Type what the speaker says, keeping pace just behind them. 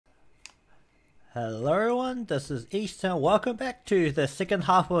Hello everyone, this is Easton. Welcome back to the second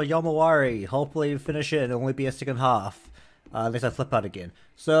half of Yomawari. Hopefully we finish it and only be a second half. Unless I flip out again.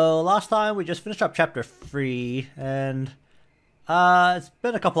 So last time we just finished up chapter 3 and it's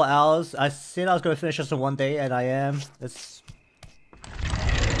been a couple of hours. I said I was going to finish this in one day and I am. It's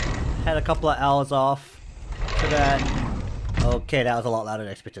had a couple of hours off for that. Okay, that was a lot louder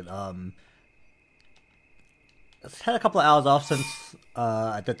than expected. It's had a couple of hours off since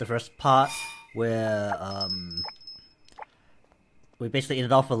I did the first part. Where we basically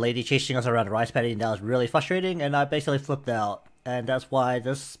ended off with a lady chasing us around a rice paddy, and that was really frustrating, and I basically flipped out. And that's why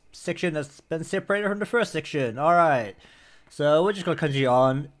this section has been separated from the first section. Alright, so we're just going to continue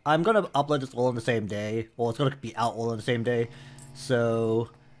on. I'm going to upload this all on the same day, or it's going to be out all on the same day. So,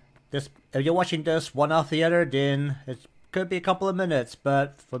 if you're watching this one after the other, then it could be a couple of minutes,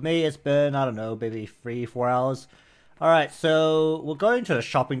 but for me it's been, I don't know, maybe 3-4 hours. Alright, so we're going to the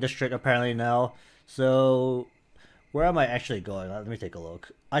shopping district apparently now. So, where am I actually going? Let me take a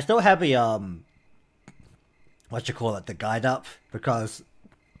look. I still have a, the guide up. Because,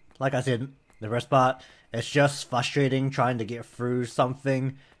 like I said, the first part, it's just frustrating trying to get through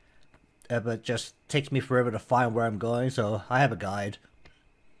something. But it just takes me forever to find where I'm going, so I have a guide.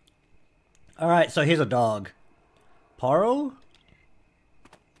 Alright, so here's a dog. Paro?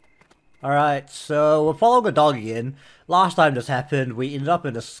 Alright, so we're following a dog again. Last time this happened, we ended up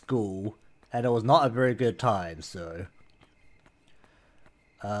in a school, and it was not a very good time, so...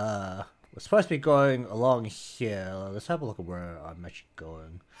 we're supposed to be going along here. Let's have a look at where I'm actually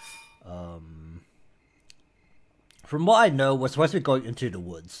going. From what I know, we're supposed to be going into the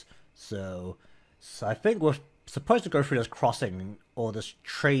woods. So I think we're supposed to go through this crossing, or this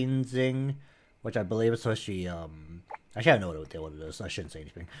train thing, which I believe is supposed to be, actually, I don't know what it is, so I shouldn't say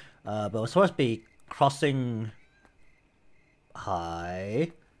anything. But we're supposed to be crossing...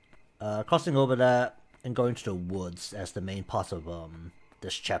 crossing over that and going to the woods as the main part of,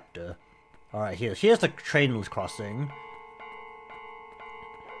 this chapter. Alright, here's the train crossing.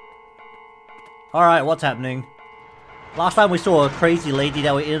 Alright, what's happening? Last time we saw a crazy lady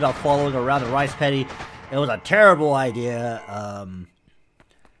that we ended up following around the rice paddy. It was a terrible idea,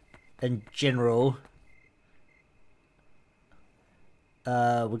 in general.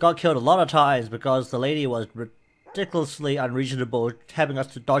 We got killed a lot of times because the lady was ridiculously unreasonable, having us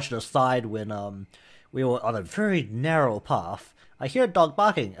to dodge to the side when we were on a very narrow path. I hear a dog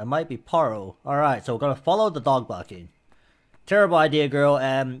barking. It might be Paro. Alright, so we're gonna follow the dog barking. Terrible idea, girl,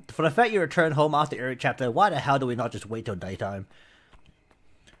 and for the fact you returned home after every chapter, why the hell do we not just wait till daytime?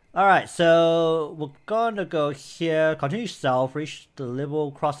 Alright, so we're gonna go here, continue south, reach the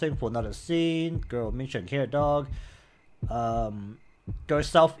level crossing for another scene. Girl mentioned here, dog. Go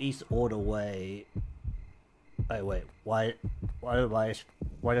southeast all the way. Wait, why does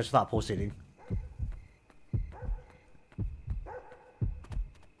it start pulsating?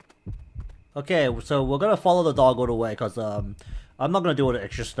 Okay, so we're gonna follow the dog all the way, cause I'm not gonna do all the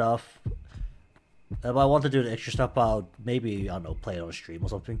extra stuff. If I want to do the extra stuff, I'll maybe, I don't know, play it on stream or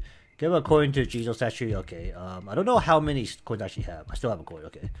something. Give a coin to Jesus statue, okay. I don't know how many coins I actually have. I still have a coin,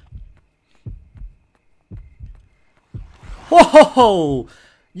 okay. Whoa!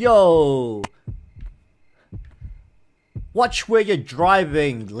 Yo! Watch where you're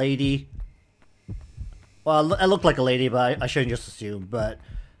driving, lady. Well, I look like a lady, but I shouldn't just assume, but...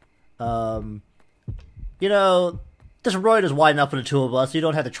 you know, this road is wide enough for the two of us, so you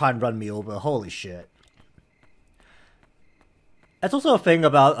don't have to try and run me over. Holy shit. That's also a thing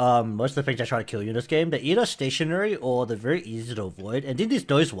about, most of the things that try to kill you in this game. They're either stationary or they're very easy to avoid. And then there's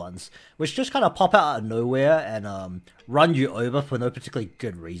those ones, which just kind of pop out of nowhere and, run you over for no particularly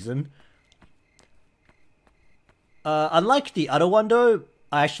good reason. Unlike the other one though,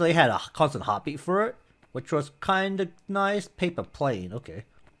 I actually had a constant heartbeat for it, which was kind of nice. Paper plane, okay.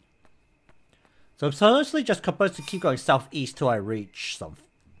 So I'm seriously just supposed to keep going southeast till I reach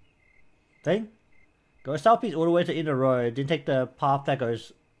something. Go southeast all the way to the end of the road, then take the path that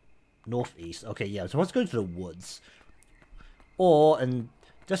goes northeast. Okay, yeah, so let's go to the woods. Or, in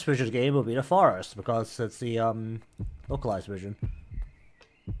this version of the game, will be the forest, because it's the, localized version.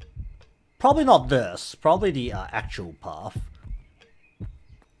 Probably not this, probably the, actual path.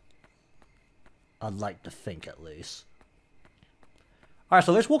 I'd like to think, at least. Alright,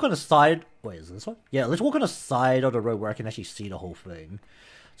 so let's walk on the side... Wait, is this one? Yeah, let's walk on the side of the road where I can actually see the whole thing.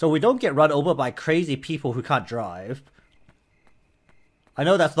 So we don't get run over by crazy people who can't drive. I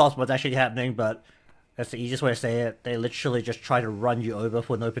know that's not what's actually happening, but that's the easiest way to say it. They literally just try to run you over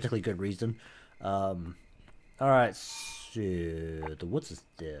for no particularly good reason. Alright, so... the woods is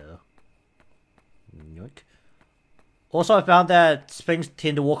there. Yoink. Also, I found that things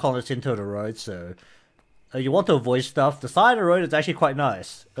tend to walk on the center of the road, so you want to avoid stuff. The side of the road is actually quite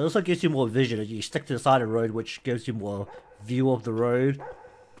nice. It also gives you more vision. You stick to the side of the road, which gives you more view of the road.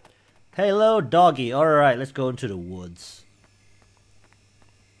 Hello, doggy. Alright, let's go into the woods.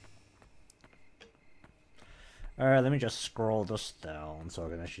 Alright, let me just scroll this down so I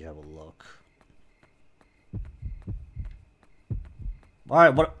can actually have a look.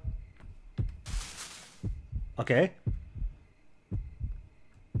 Alright, what? Okay.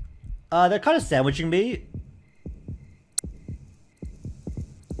 They're kind of sandwiching me.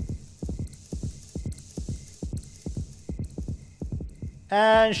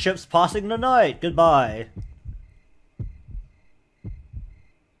 And ships passing the night. Goodbye.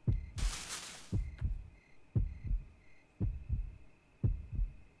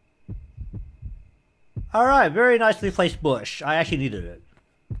 Alright, very nicely placed bush. I actually needed it.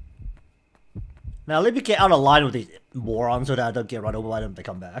 Now let me get out of line with these morons so that I don't get run over by them if they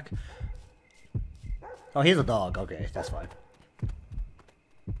come back. Oh, here's a dog. Okay, that's fine.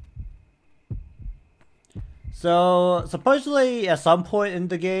 So, supposedly at some point in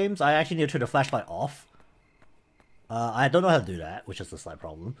the games, I actually need to turn the flashlight off. I don't know how to do that, which is a slight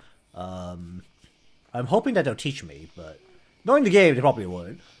problem. I'm hoping that they'll teach me, but knowing the game, they probably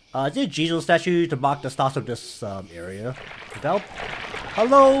won't. Is there a Jesus statue to mark the start of this area?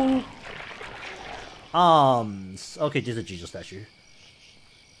 Hello? Arms. Okay, there's a Jesus statue.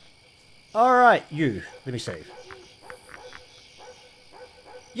 Alright, you. Let me save.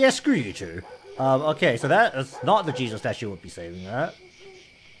 Yeah, screw you two. Okay, so that is not the Jesus statue we'll be saving, right?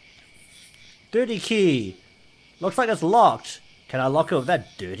 Dirty key. Looks like it's locked. Can I lock it with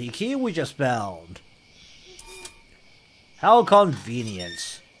that dirty key we just found? How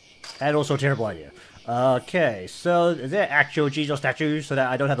convenient. And also a terrible idea. Okay, so is there actual Jesus statue so that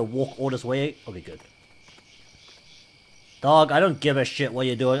I don't have to walk all this way? Okay, good. Dog, I don't give a shit what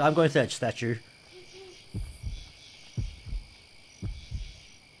you're doing. I'm going to that statue.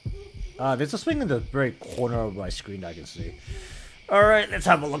 There's a thing in the very corner of my screen that I can see. Alright, let's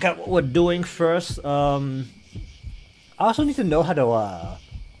have a look at what we're doing first. I also need to know how to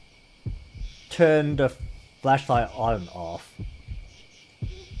turn the flashlight on and off.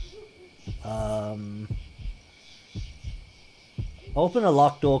 Open a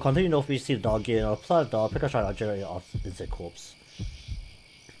locked door, continue north if you see the dog again, or apply the dog, pick a shot, generate off insect corpse.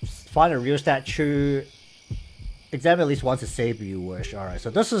 Find a real statue. Examine at least once to save if you wish. Alright, so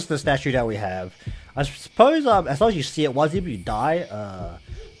this is the statue that we have. I suppose as long as you see it once, if you die,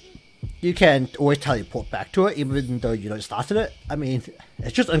 you can always teleport back to it, even though you don't start it. I mean,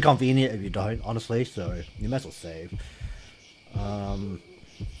 it's just inconvenient if you don't, honestly, so you might as well save.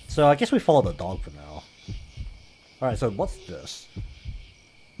 So I guess we follow the dog for now. Alright, so what's this?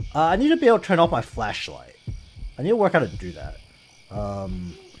 I need to be able to turn off my flashlight. I need to work out how to do that.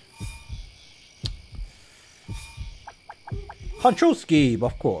 Control scheme,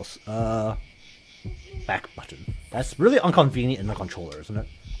 of course. Back button. That's really inconvenient in the controller, isn't it?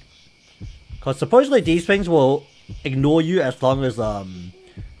 Because supposedly these things will ignore you as long as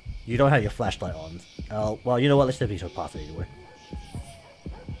you don't have your flashlight on. Well, you know what? Let's step into past it anyway.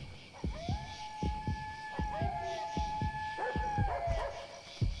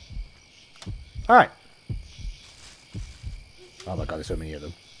 Alright. Oh my god, there's so many of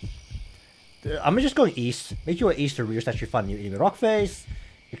them. I'm just going east. Make your way east to rear statue find new enemy rock face.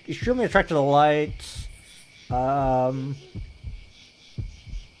 Extremely attracted to the light.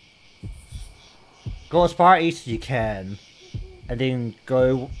 Go as far east as you can. And then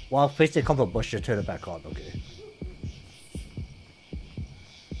go while facing a couple of bushes, turn it back on. Okay.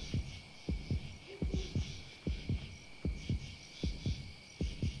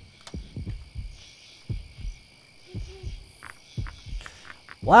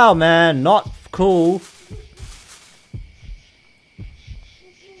 Wow, man, not cool.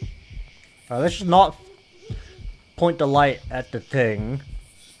 Alright, let's just not point the light at the thing.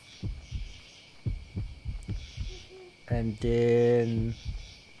 And then...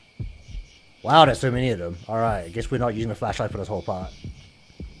 Wow, there's so many of them. Alright, I guess we're not using the flashlight for this whole part.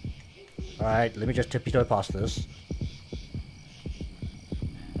 Alright, let me just tippy-toe past this.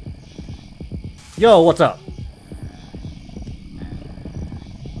 Yo, what's up?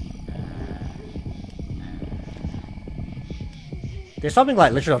 There's something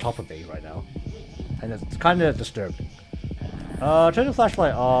like literally on top of me right now. And it's kind of disturbing. Turn the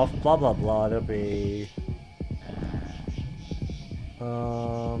flashlight off, blah blah blah, there'll be...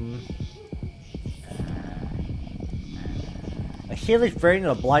 A healing frame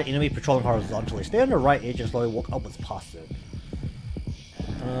and a blind enemy patrolling horizontally. Stay on the right edge and slowly walk upwards past it.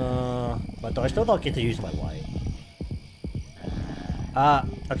 But do I still not get to use my light?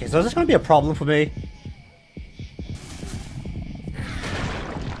 Okay, so is this gonna be a problem for me?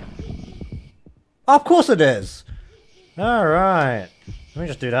 Oh, of course it is! Alright. Let me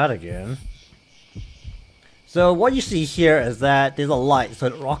just do that again. So what you see here is that there's a light, so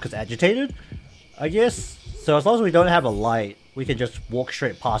the rock is agitated, I guess. So as long as we don't have a light, we can just walk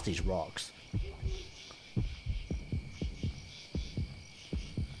straight past these rocks.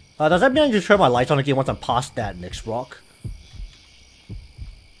 Does that mean I just turn my lights on again once I'm past that next rock?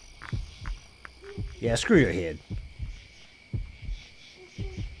 Yeah, screw your head.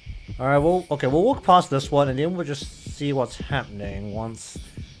 Alright, we'll walk past this one and then we'll just see what's happening once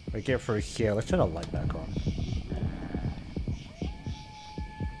we get through here. Let's turn the light back on.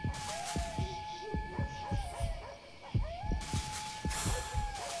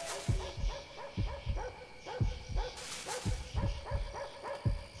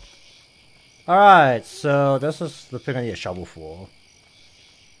 Alright, so this is the thing I need a shovel for.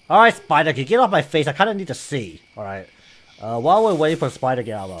 Alright, Spider, can you get off my face? I kinda need to see. Alright. While we're waiting for Spider to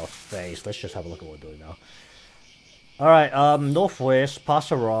get out of our face, let's just have a look at what we're doing now. Alright, northwest, past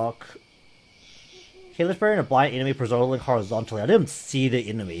the rock. Okay, let's bury in a blind enemy presumably horizontally. I didn't see the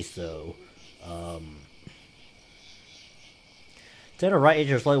enemy, so... Turn the right edge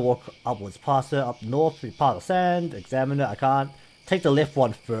and slowly walk upwards past it. Up north, be part of the sand. Examine it, I can't. Take the left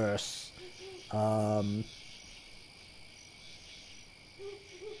one first.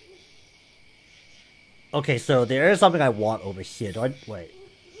 Okay, so there is something I want over here. Do I... Wait.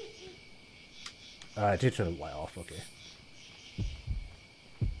 I did turn the light off, okay.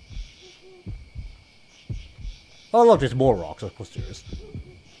 Oh look, there's more rocks, of course there is.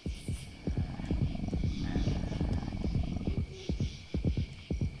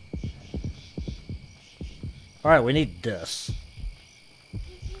 Alright, we need this.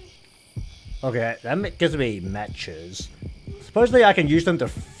 Okay, that gives me matches. Supposedly I can use them to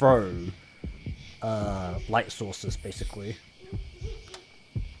throw light sources, basically.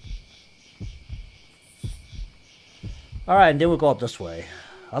 Alright, and then we'll go up this way.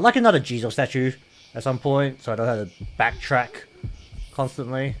 I'd like another Jesus statue at some point, so I don't have to backtrack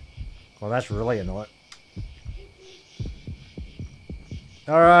constantly. Well, that's really annoying.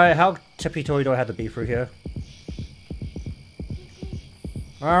 Alright, how tippy-toey do I have to be through here?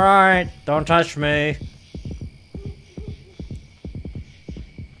 Alright, don't touch me.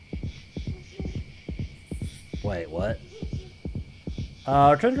 Wait, what?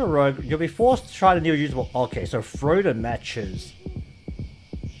 Return to the road. You'll be forced to try the new usable... Okay, so throw the matches.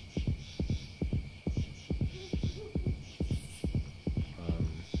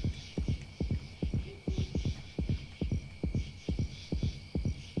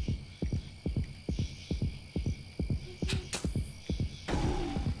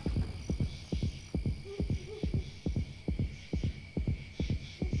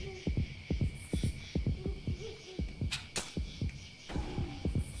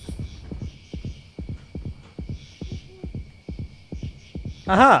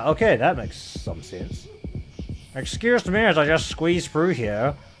 Aha, okay, that makes some sense. Excuse me as I just squeeze through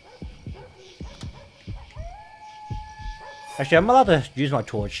here. Actually, I'm allowed to use my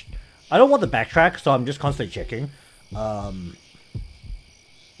torch. I don't want the backtrack, so I'm just constantly checking.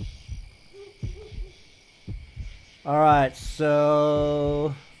 Alright,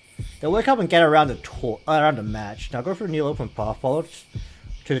 so... They'll wake up and get around the match. Now go through the new open path, follow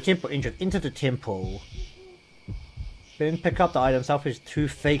to the temple entrance, into the temple. Then pick up the item, salvage 2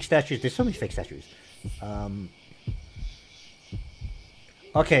 fake statues. There's so many fake statues.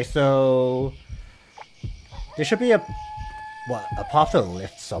 Okay, so... There should be a path to the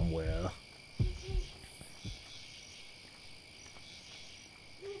left somewhere.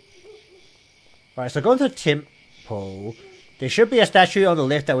 Alright, so go into the temple. There should be a statue on the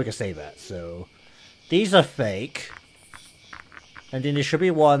left that we can save at, so... These are fake. And then there should be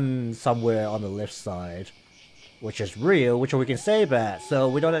one somewhere on the left side, which is real, which we can save at, so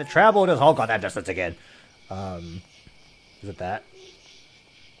we don't have to travel this whole goddamn distance again. Is it that?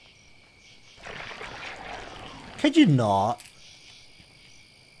 Could you not?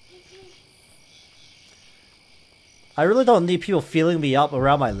 I really don't need people feeling me up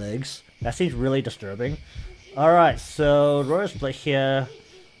around my legs. That seems really disturbing. Alright, so road split here.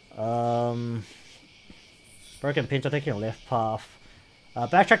 Broken pins are taking a left path.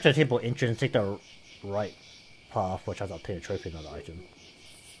 Backtrack to the temple entrance, take the right path, which has obtained a trophy, another item.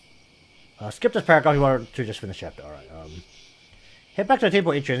 Skip this paragraph, you want to just finish the chapter. Alright, head back to the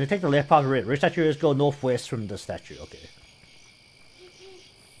temple entrance and take the left path where the statue is, go northwest from the statue. Okay.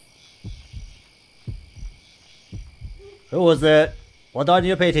 Who was it? What do I need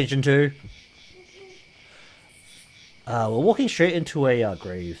to pay attention to? We're walking straight into a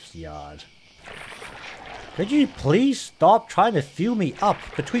graveyard. Could you please stop trying to fuel me up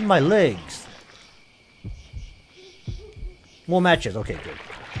between my legs? More matches, okay, good.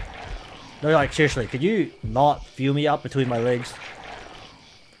 No, like, seriously, could you not fuel me up between my legs?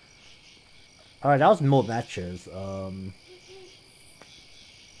 Alright, that was more matches.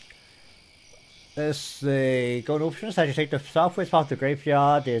 Let's see. Go to options as you take the southwest path of the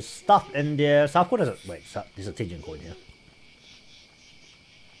graveyard. There's stuff in there. Southward doesn't. Wait, there's a Tijian coin here.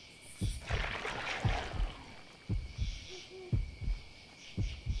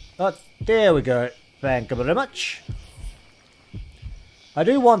 Oh, there we go. Thank you very much. I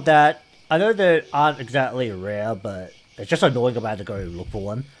do want that. I know they aren't exactly rare, but it's just annoying about to go look for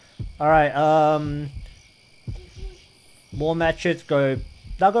one. Alright, more matches.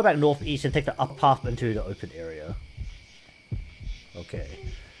 Now go back northeast and take the upper path into the open area. Okay.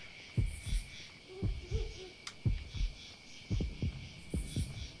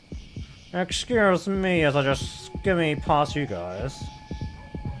 Excuse me as I just skimmy past you guys.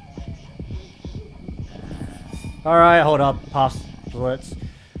 Alright, hold up. Pass bullets.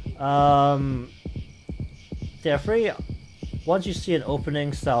 They're free. Once you see an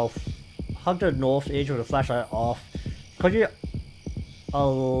opening south, hug the north edge with the flashlight off. Could you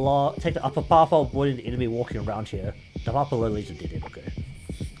take the upper path while avoiding the enemy walking around here? The path below leads to dead end, okay.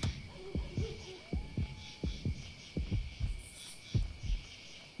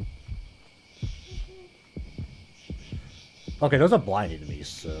 Okay, those are blind enemies,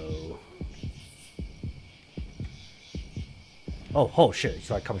 so... Oh shit, he's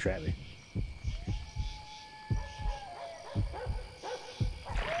like coming straight at me.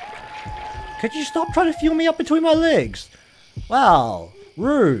 Could you stop trying to fuel me up between my legs? Wow,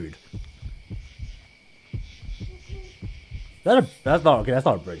 rude. That's not okay, that's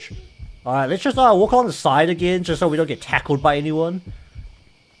not a bridge. Alright, let's just walk on the side again just so we don't get tackled by anyone.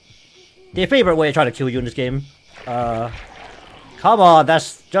 Their favorite way to try to kill you in this game. Come on,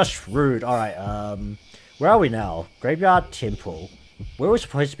 that's just rude. Alright, where are we now? Graveyard Temple. Where are we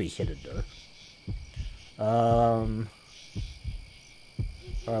supposed to be headed though?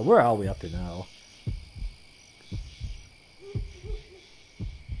 Alright, where are we up to now?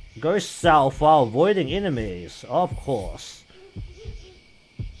 Go south while avoiding enemies, of course.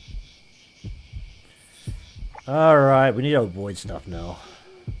 Alright, we need to avoid stuff now.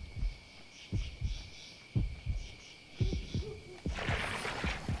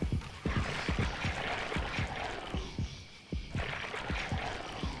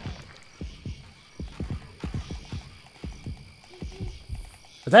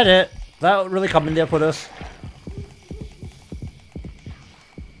 Is that it? Is that really coming there for us?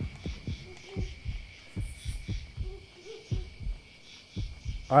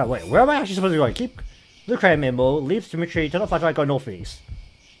 Alright, wait, where am I actually supposed to be going? Keep the crane memo, leave symmetry, turn off flashlight, go northeast.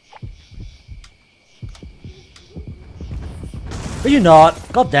 But you're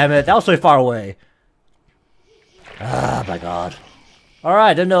not! God damn it, that was so far away. Ah, my god.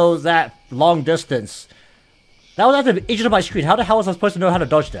 Alright, didn't know that long distance. That was at the edge of my screen. How the hell was I supposed to know how to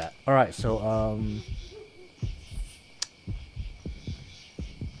dodge that? Alright, so,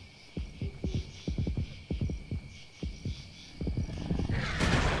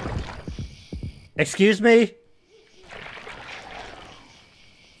 excuse me?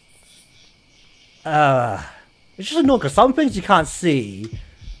 It's just annoying because some things you can't see.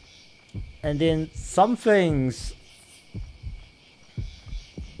 And then some things...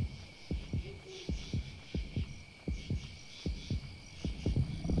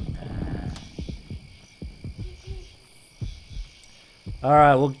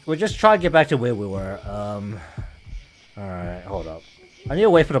 Alright, we'll just try to get back to where we were. Alright, hold up. I need to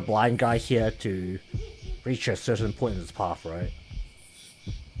wait for the blind guy here to reach a certain point in this path, right?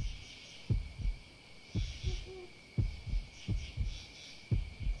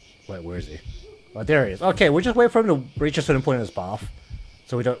 Wait, where is he? Oh, there he is. Okay, we'll just wait for him to reach a certain point in this path,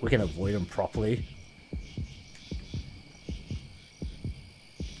 so we can avoid him properly.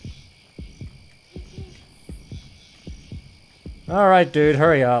 Alright, dude,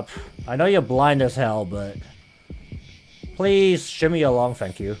 hurry up. I know you're blind as hell, but... please, shimmy along,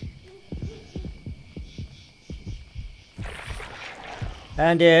 thank you.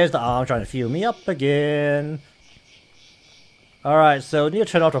 And there's the arm trying to fuel me up again. Alright, so I need to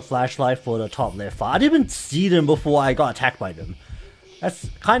turn off the flashlight for the top left fire. I didn't even see them before I got attacked by them. That's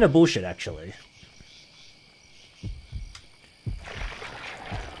kind of bullshit, actually.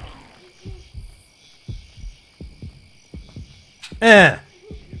 Eh.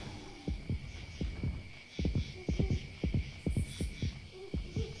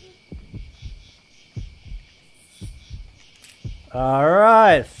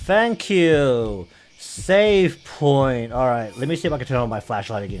 Thank you. Save point. Alright, let me see if I can turn on my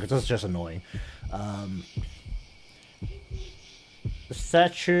flashlight again, because this is just annoying. The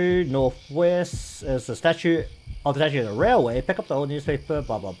statue northwest is the statue of the statue of the railway. Pick up the old newspaper,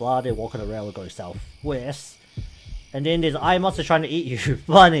 blah blah blah. They walk on the railway going southwest. And then there's eye monster trying to eat you.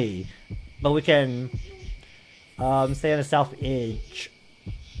 Funny. But we can stay on the south edge.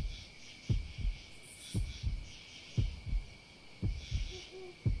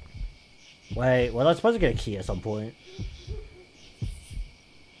 Wait, well, I'm supposed to get a key at some point.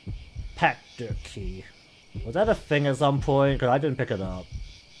 Pactor key. Was that a thing at some point? Because I didn't pick it up.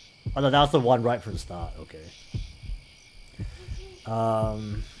 Oh no, that was the one right from the start. Okay.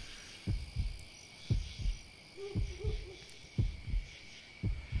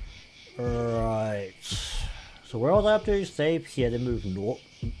 Right. So where was I up to? Save here, then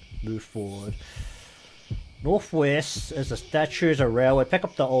move forward. Northwest is the statues of railway. Pick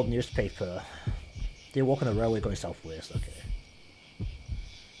up the old newspaper. They walk on the railway going southwest. Okay.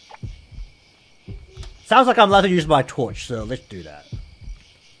 Sounds like I'm allowed to use my torch, so let's do that.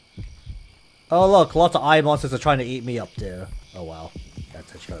 Oh look, lots of eye monsters are trying to eat me up there. Oh wow.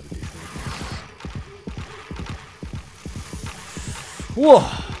 That's actually kind of a douche move. Whoa!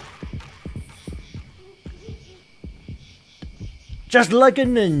 Just like a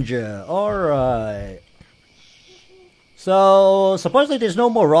ninja. Alright. So, supposedly there's no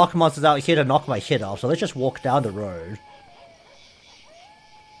more rock monsters out here to knock my head off, so let's just walk down the road.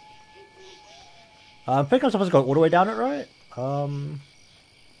 I think I'm supposed to go all the way down it, right?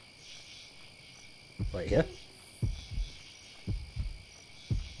 Right here.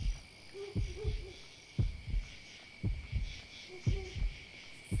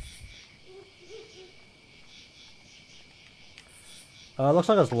 Looks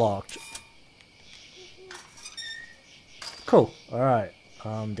like it's locked. Cool. Alright.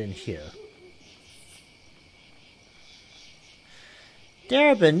 Then here. There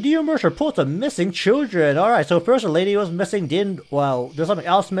have been numerous reports of missing children. Alright, so first a lady was missing, then, well, there's something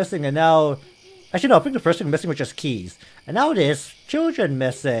else missing, and now... Actually, no, I think the first thing missing was just keys. And now there's children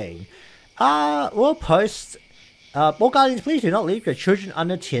missing. We'll post... all guardians, please do not leave your children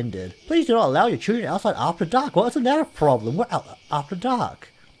unattended. Please do not allow your children outside after dark. Well, isn't that a problem? We're out after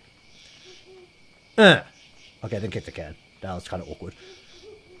dark. Okay, then kick the can. That was kind of awkward.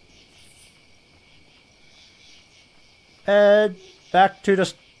 And back to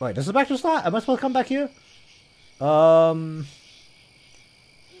the... Wait, this is back to the start? Am I supposed to come back here? You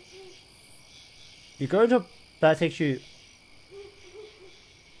go to... That takes you...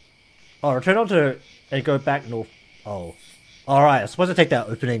 Oh, return on to... And go back north... Oh. Alright, I'm supposed to take that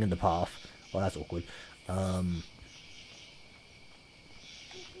opening in the path. Well, that's awkward.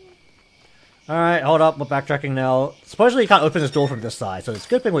 Alright, hold up, we're backtracking now. Supposedly you can't open this door from this side, so it's a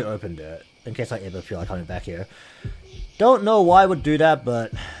good thing we opened it. In case I ever feel like coming back here. Don't know why I would do that,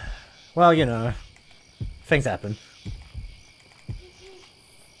 but... Well, you know. Things happen.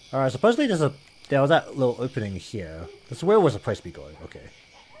 Alright, supposedly there was that little opening here. This is where we're supposed to be going, okay.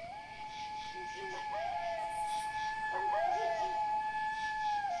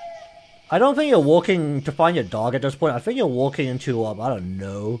 I don't think you're walking to find your dog at this point. I think you're walking into, I don't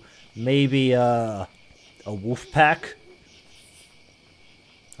know, maybe a wolf pack.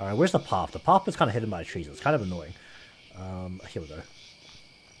 Alright, where's the path? The path is kind of hidden by the trees. It's kind of annoying. Here we go.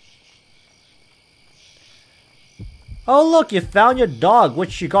 Oh look, you found your dog,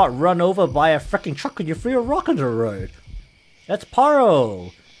 which you got run over by a freaking truck and you threw a rock on the road. That's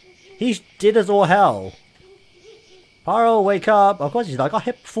Paro. He's dead as all hell. Paro, wake up. Of course he's like, I got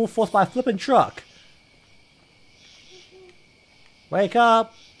hit full force by a flipping truck. Wake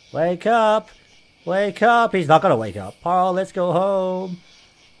up. Wake up. Wake up. He's not gonna wake up. Paro, let's go home.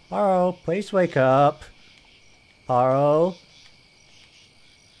 Paro, please wake up. Paro.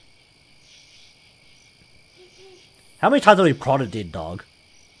 How many times have we prodded dead dog?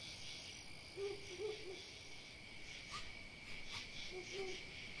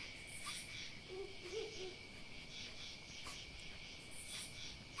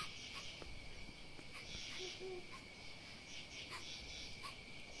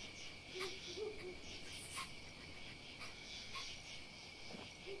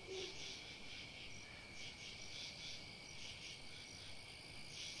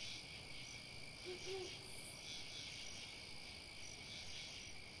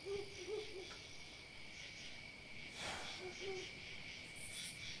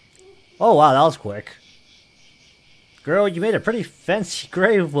 Oh wow, that was quick. Girl, you made a pretty fancy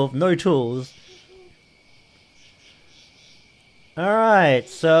grave with no tools. Alright,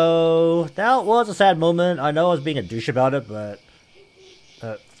 so that was a sad moment. I know I was being a douche about it, but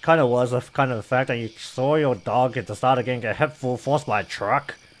kind of was a kind of the fact that you saw your dog at the start again get hit full force by a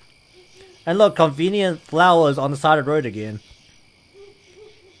truck. And look, convenient flowers on the side of the road again.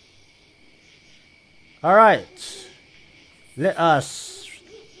 Alright. Let us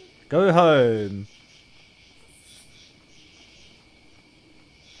go home.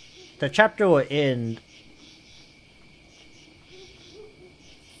 The chapter will end.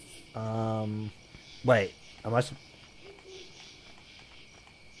 Wait. Am I...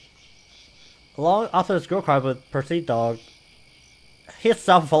 Along after this girl cried with Percy dog. Hit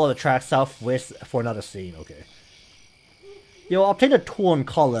south and follow the track southwest for another scene. Okay. You'll obtain a torn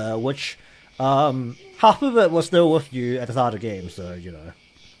collar, which half of it was still with you at the start of the game, so you know.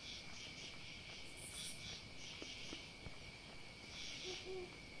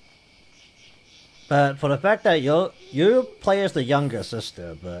 But for the fact that you play as the younger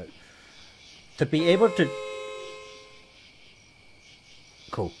sister, but to be able to...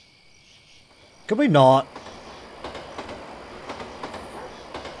 Cool. Could we not?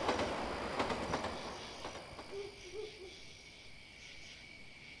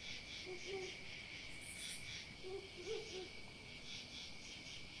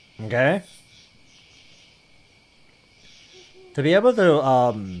 Okay. To be able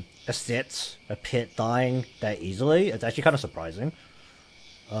to accept a pet dying that easily, it's actually kind of surprising.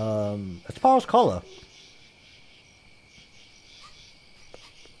 It's Paul's collar.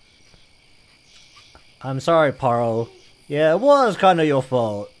 I'm sorry, Paro. Yeah, it was kind of your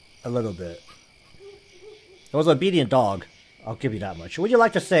fault. A little bit. It was an obedient dog. I'll give you that much. Would you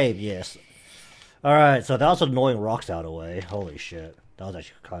like to save? Yes. Alright, so that was annoying rocks out of the way. Holy shit. That was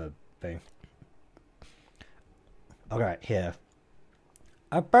actually kind of thing. Alright, here.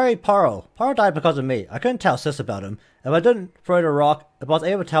 I buried Paro. Paro died because of me. I couldn't tell sis about him. If I didn't throw the rock, if I was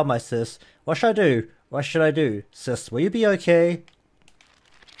able to tell my sis, what should I do? What should I do? Sis, will you be okay?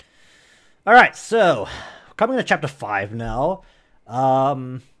 Alright, so, coming to chapter 5 now.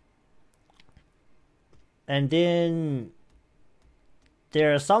 And then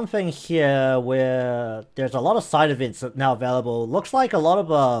there's something here where there's a lot of side events now available. Looks like a lot of,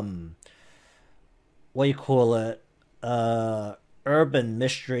 what do you call it? Urban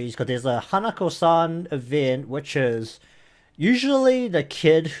mysteries, because there's a Hanako-san event, which is usually the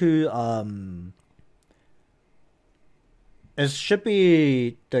kid who, should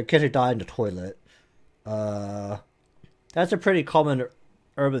be the kid who died in the toilet. That's a pretty common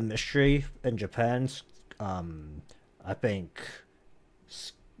urban mystery in Japan. I think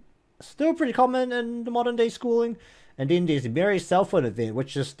still pretty common in the modern day schooling. And then there's the Mary cell phone event,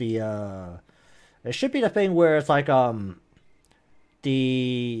 which is the it should be the thing where it's like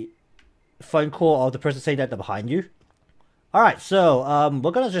the phone call of the person saying that they're behind you. Alright, so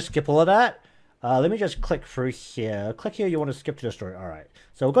we're gonna just skip all of that. Let me just click through here. Click here, you want to skip to the story. Alright.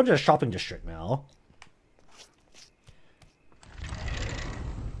 So we're going to the shopping district now.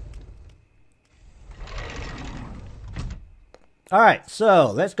 Alright,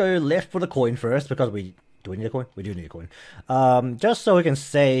 so let's go left for the coin first, because do we need a coin? We do need a coin. Just so we can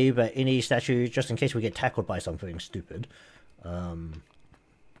save any statue, just in case we get tackled by something stupid. Alright.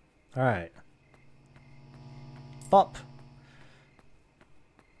 Bop.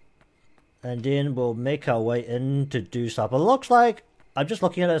 And then we'll make our way in to do stuff. It looks like, I'm just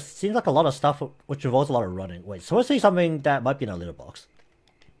looking at it, seems like a lot of stuff which involves a lot of running. Wait, so let's see something that might be in a litter box.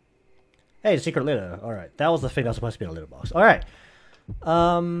 Hey, the secret litter. Alright, that was the thing that was supposed to be in a litter box. Alright.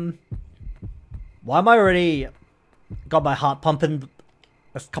 Why am I already got my heart pumping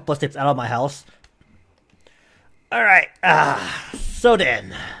a couple of steps out of my house? Alright, so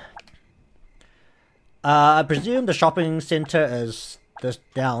then. I presume the shopping center is this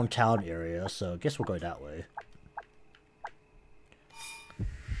downtown area, so I guess we'll go that way.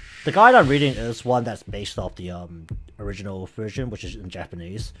 The guide I'm reading is one that's based off the original version, which is in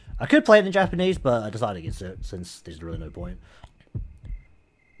Japanese. I could play it in Japanese, but I decided against it since there's really no point.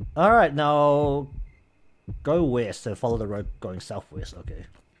 Alright, now go west and follow the road going southwest. Okay.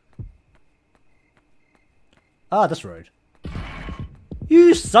 Ah, this road.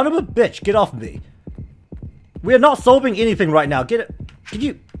 You son of a bitch, get off me. We are not solving anything right now. Get it. Can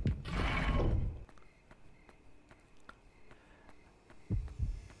you...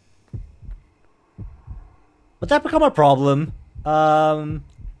 Would that become a problem?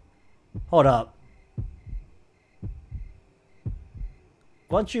 Hold up.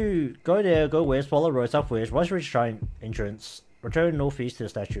 Once you go there, go west, follow the road southwest. Once you reach shrine entrance, return northeast to the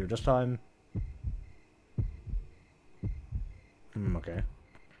statue. This time... okay.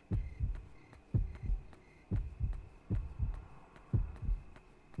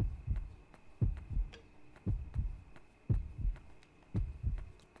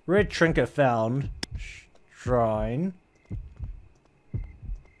 Red trinket found. Shrine.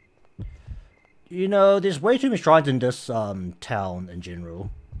 You know, there's way too many shrines in this town in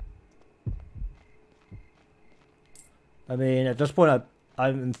general. I mean, at this point,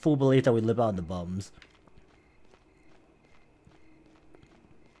 I'm in full belief that we live out in the bums.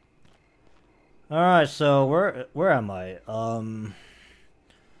 Alright, so where am I?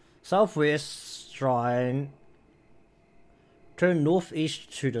 Southwest shrine. Turn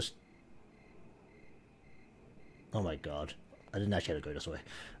northeast to the... Oh my god. I didn't actually have to go this way.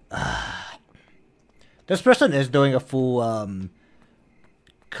 This person is doing a full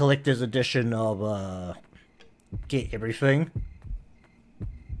collector's edition of get everything.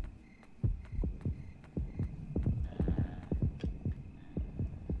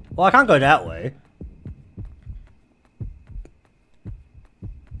 Well, I can't go that way.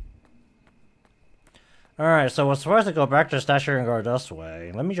 Alright, so we're supposed to go back to the statue and go this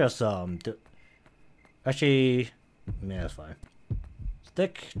way. Let me just, Actually, yeah, that's fine.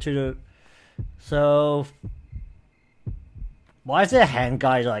 Stick to the... So... Why is there a hand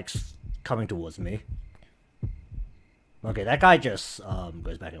guy, like, coming towards me? Okay, that guy just,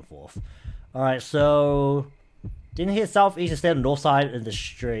 goes back and forth. Alright, so... Didn't hit southeast instead of north side in the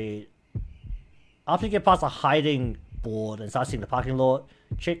street. After you get past the hiding board and start seeing the parking lot,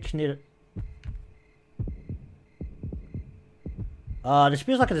 check near... This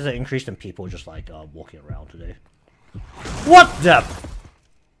feels like there's an increase in people just like walking around today. What the?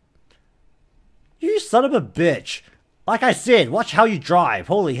 You son of a bitch! Like I said, watch how you drive.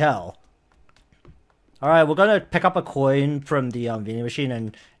 Holy hell! All right, we're gonna pick up a coin from the vending machine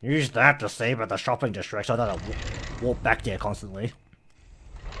and use that to save at the shopping district, so that I'll walk back there constantly.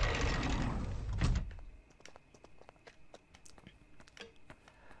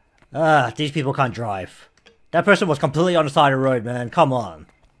 These people can't drive. That person was completely on the side of the road, man. Come on.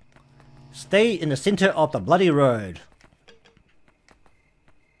 Stay in the center of the bloody road.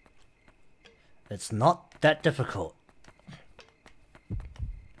 It's not that difficult.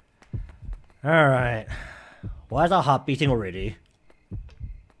 Alright. Why is our heart beating already?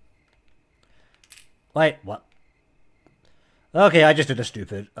 Wait, what? Okay, I just did a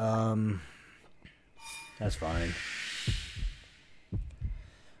stupid. That's fine.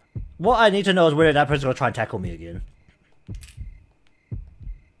 What I need to know is whether that person's gonna try and tackle me again.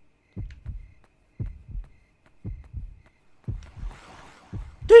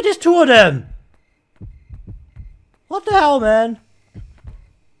 Dude, there's two of them! What the hell, man?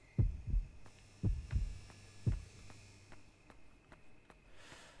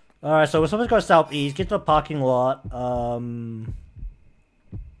 Alright, so we're supposed to go southeast, get to the parking lot,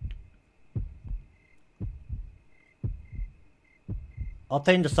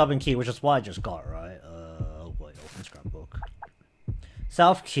 obtain the sub and key, which is what I just got, right? Wait, open scrapbook.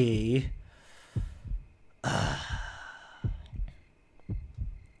 South key.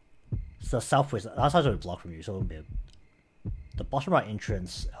 It's the southwest. That side's already blocked from you, so it won't be the bottom right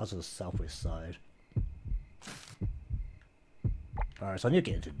entrance out to the southwest side. Alright, so I need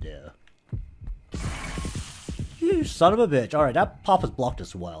to get into there. You son of a bitch. Alright, that path is blocked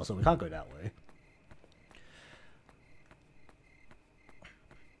as well, so we can't go that way.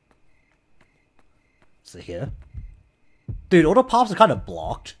 Is it here? Dude, all the paths are kind of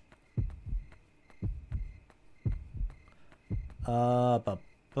blocked. Bum.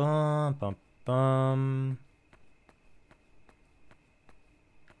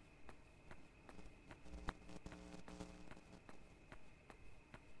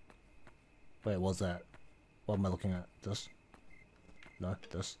 Wait, what's that? What am I looking at? This? No,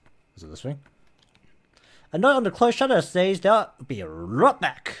 this. Is it this thing? A note on the closed shutter says they'll be right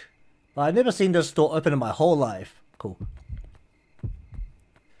back. But I've never seen this store open in my whole life. Cool.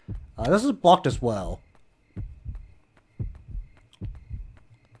 This is blocked as well.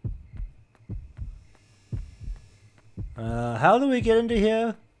 How do we get into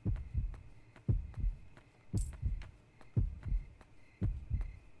here?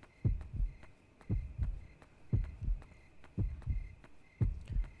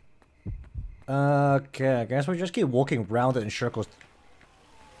 Okay, I guess we just keep walking around it in circles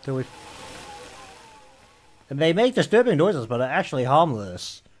till we... And they make disturbing noises, but they're actually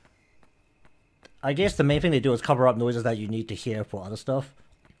harmless. I guess the main thing they do is cover up noises that you need to hear for other stuff.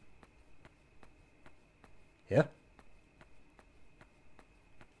 Yeah?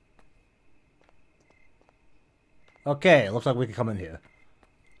 Okay, looks like we can come in here.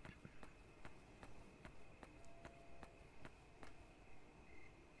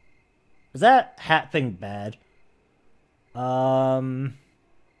 Is that hat thing bad? The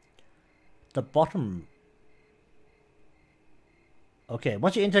bottom... Okay,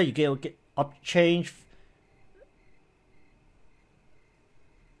 once you enter, you get up change.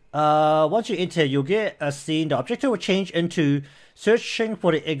 Once you enter, you'll get a scene. The objective will change into searching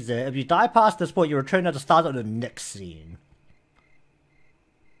for the exit. If you die past this point, you return at the start of the next scene.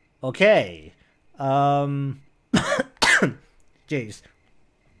 Okay. Jeez.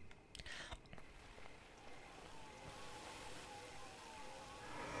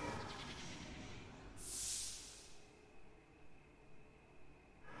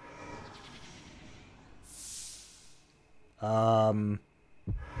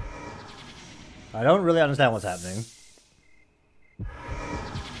 I don't really understand what's happening.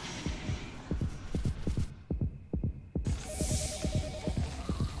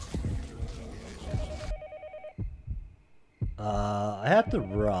 I have to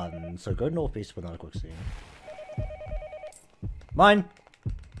run, so go northeast for another quick scene. Mine!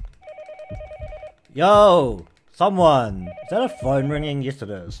 Yo! Someone! Is that a phone ringing? Yes, it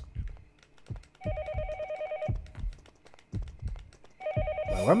is.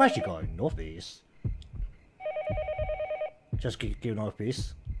 Wait, where am I actually going? Northeast? Just give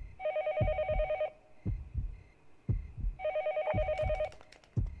northeast.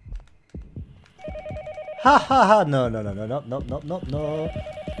 Ha ha ha! No, no, no, no, no, no, no, no, no.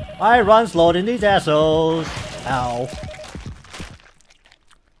 I run slower than these assholes. Ow.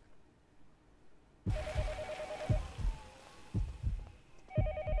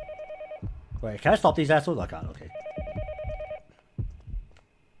 Wait, can I stop these assholes? I can't, okay.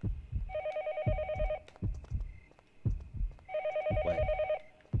 Wait.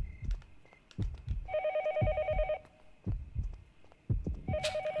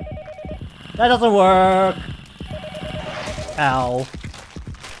 That doesn't work! Ow.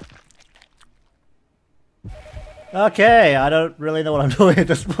 Okay, I don't really know what I'm doing at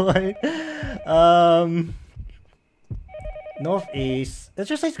this point. Northeast. It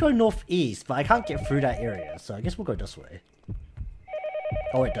just says go northeast, but I can't get through that area, so I guess we'll go this way.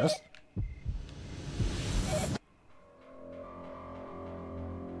 Oh, it does?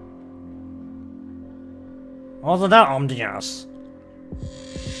 Also that obvious.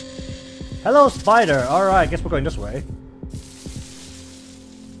 Hello, spider! Alright, guess we're going this way.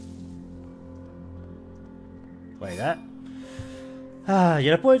 Wait, that?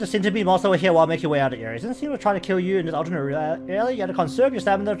 You're deployed to seem to be monster here while making your way out of the area. It doesn't seem to try to kill you in this alternate reality. You have to conserve your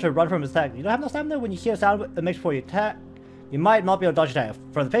stamina to run from his attack. You don't have no stamina when you hear a sound it makes before you attack. You might not be able to dodge attack.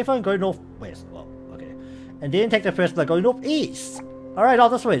 From the payphone, go northwest. Well, okay. And then take the first blood going northeast. Alright, all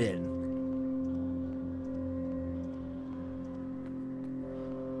this way then.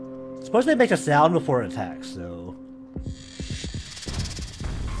 Supposedly it makes a sound before it attacks, so...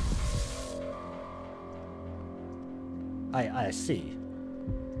 I see.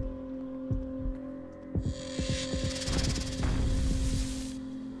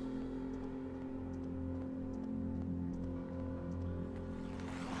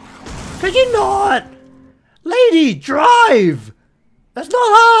 Could you not? Lady, drive! That's not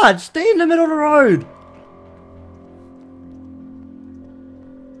hard! Stay in the middle of the road!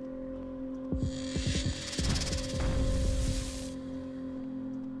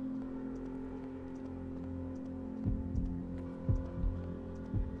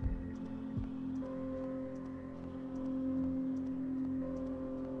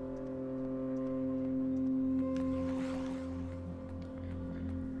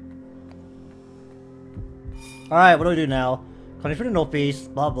 Alright, what do we do now? Continue through the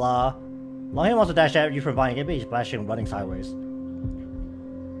northeast, blah blah. Longhair wants to dash at you from behind it, but he's splashing and running sideways.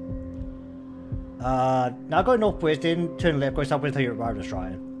 Now go northwest, then turn left, go southwest until you arrive at the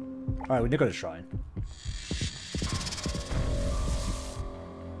shrine. Alright, we need to go to the shrine.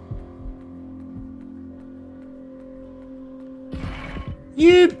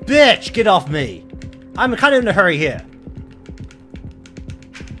 You bitch! Get off me! I'm kind of in a hurry here.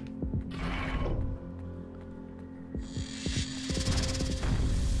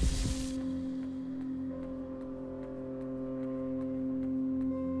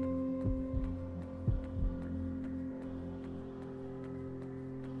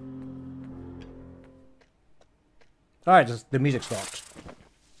 Alright, just the music stopped.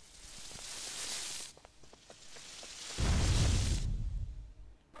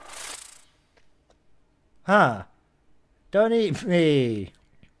 Huh. Don't eat me.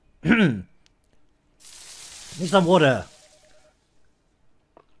 Need some water.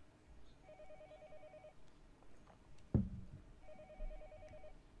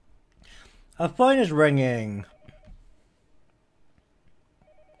 A phone is ringing.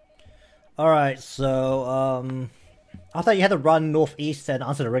 Alright, so, I thought you had to run northeast and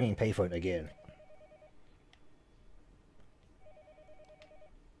answer the ringing payphone again.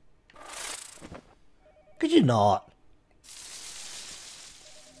 did you not?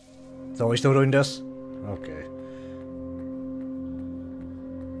 So are we still doing this? Okay.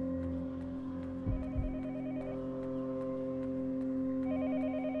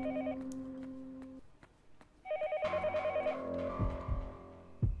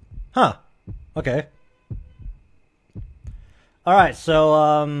 Huh. Okay. Alright, so,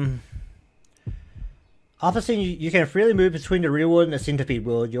 after seeing you can freely move between the real world and the centipede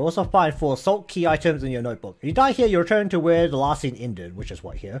world, you also find 4 assault key items in your notebook. If you die here, you return to where the last scene ended, which is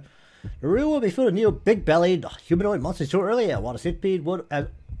what here. The real world will be filled with new big-bellied humanoid monsters too earlier, while the centipede world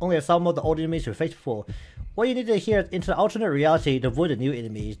only has some of the old enemies we faced before. What you need to hear into the alternate reality to avoid the new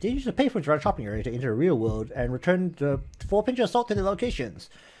enemies, then use the payphones around shopping area to enter the real world and return the 4 pinch of salt to the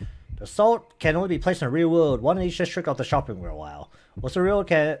locations. The salt can only be placed in the real world, one in each district of the shopping for a while. Once the real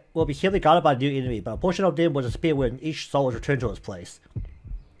world will be heavily guarded by a new enemy, but a portion of them will disappear when each soul is returned to its place.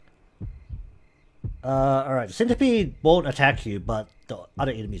 Alright, the centipede won't attack you, but the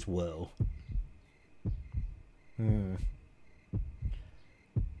other enemies will.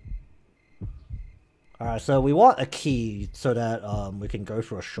 Alright, so we want a key so that we can go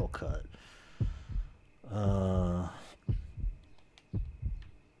for a shortcut.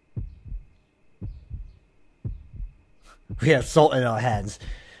 We have salt in our hands.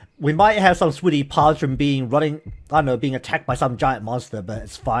 We might have some sweaty palms from being attacked by some giant monster, but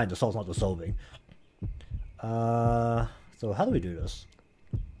it's fine, the salt's not dissolving. So how do we do this?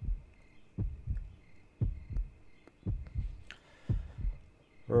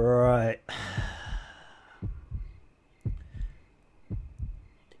 Right.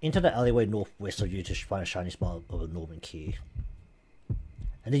 Into the alleyway northwest of you to find a shiny spot of a northern key.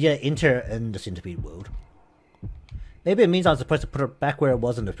 And then you enter in the centipede world. Maybe it means I'm supposed to put it back where it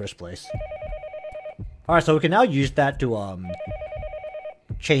was in the first place. Alright, so we can now use that to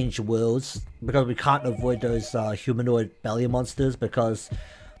change worlds, because we can't avoid those humanoid belly monsters because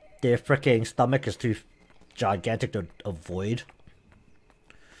their freaking stomach is too gigantic to avoid.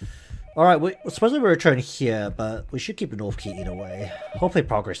 Alright, supposedly we return here, but we should keep the north key either way. Hopefully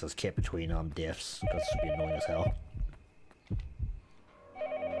progress is kept between deaths, because this would be annoying as hell.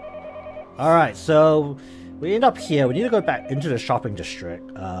 Alright, so we end up here. We need to go back into the shopping district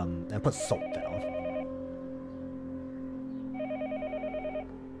and put salt down.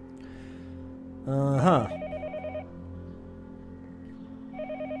 Uh-huh.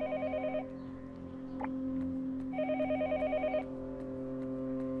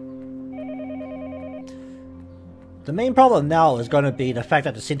 The main problem now is going to be the fact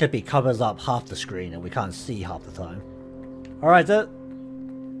that the centipede covers up half the screen and we can't see half the time. Alright, I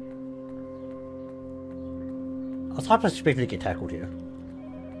was half expecting to get tackled here.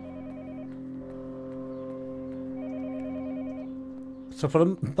 So for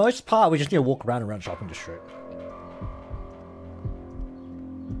the most part, we just need to walk around the shopping district.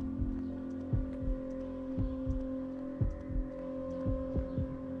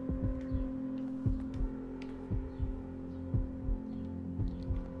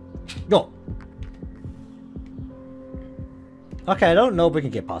 Go! Okay, I don't know if we can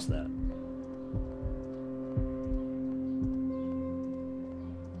get past that.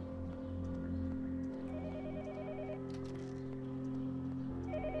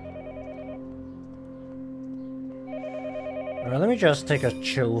 Alright, let me just take a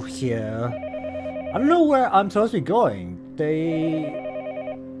chill here. I don't know where I'm supposed to be going. There's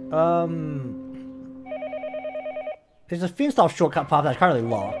a Fiendstop shortcut path that's currently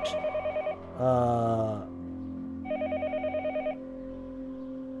locked.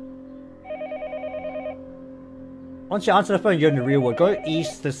 Once you answer the phone, you're in the real world. Go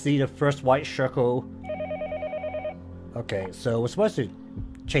east to see the first white circle. Okay, so we're supposed to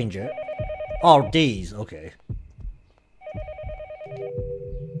change it. Oh, these, okay.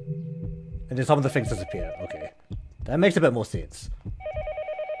 And then some of the things disappear, okay. That makes a bit more sense.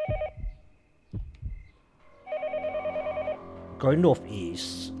 Going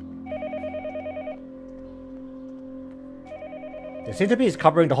northeast. The centipede is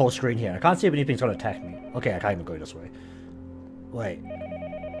covering the whole screen here. I can't see if anything's gonna attack me. Okay, I can't even go this way. Wait.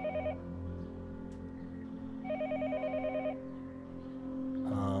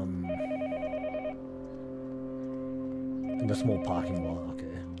 In the small parking lot, okay.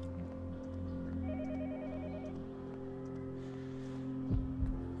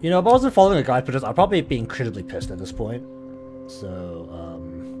 You know, if I wasn't following a guide for this, I'd probably be incredibly pissed at this point. So,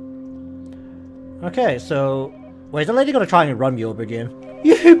 okay, so... Wait, is the lady gonna try and run me over again?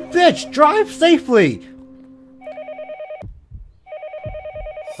 You bitch! Drive safely!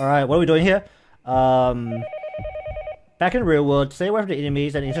 Alright, what are we doing here? Back in the real world, stay away from the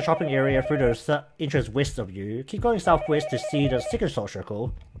enemies and enter shopping area through the entrance west of you. Keep going southwest to see the second soul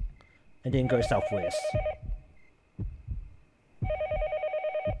circle, and then go southwest.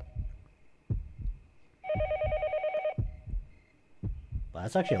 Well,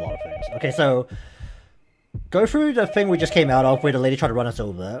 that's actually a lot of things. Okay, so go through the thing we just came out of where the lady tried to run us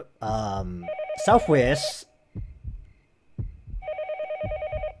over. Southwest.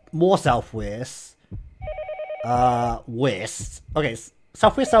 More southwest. West. Okay,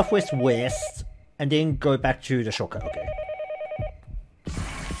 southwest, southwest, west. And then go back to the shortcut, okay.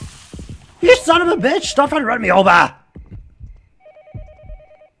 You son of a bitch! Stop trying to run me over!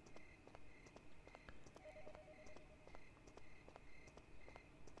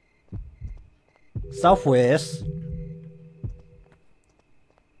 Southwest.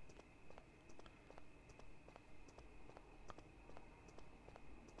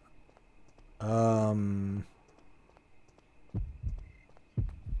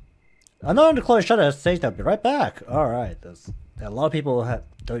 I'm not on the closed shutter. Says they'll be right back. All right, there's a lot of people that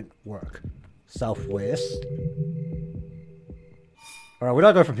don't work. Southwest. All right, we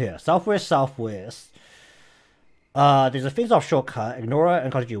don't go from here. Southwest, southwest. There's a fins off shortcut. Ignore it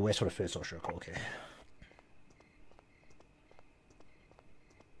and continue west for the first off shortcut. Okay.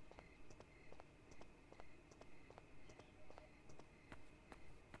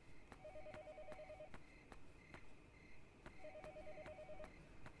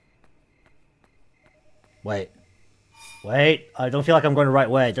 Wait. Wait, I don't feel like I'm going the right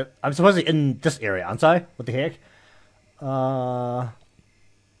way. I'm supposed to be in this area, aren't I? What the heck?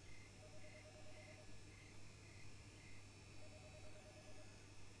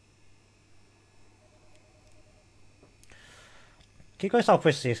 Keep going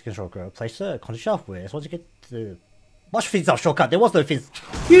southwest, 6 control group. Place it, continue southwest. Once you get to... Watch fins off shortcut, there was no fins.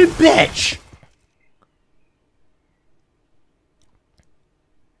 You bitch!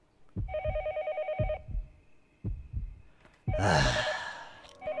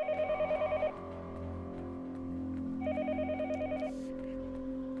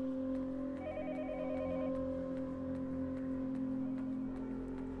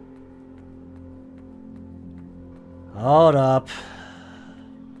 Hold up.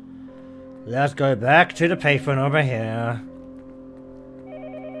 Let's go back to the payphone over here.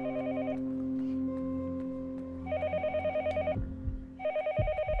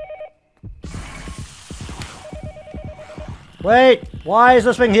 Wait, why is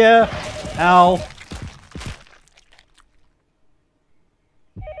this thing here? Ow.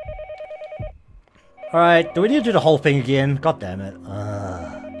 Alright, do we need to do the whole thing again? God damn it.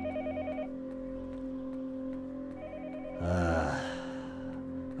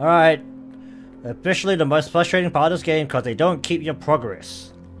 Alright. Officially the most frustrating part of this game because they don't keep your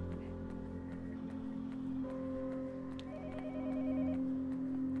progress.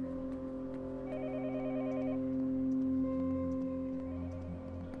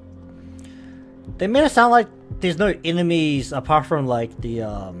 They made it sound like there's no enemies apart from like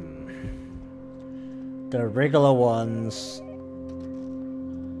the regular ones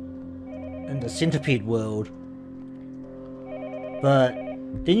in the centipede world. But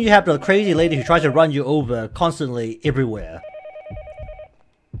then you have the crazy lady who tries to run you over constantly everywhere.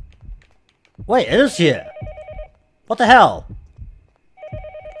 Wait, it is here! What the hell?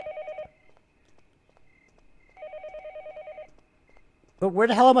 But where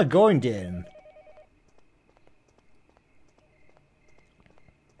the hell am I going then?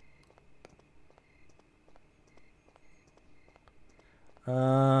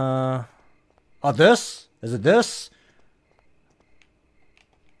 Oh, this? Is it this?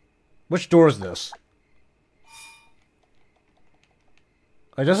 Which door is this?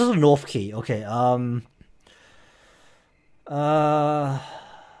 Oh, this is a north key. Okay,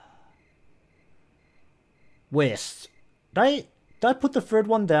 west. Did I put the third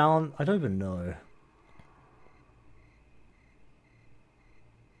one down? I don't even know.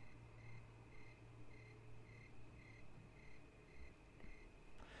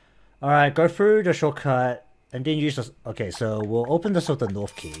 Alright, go through the shortcut and then use this. Okay, so we'll open this with the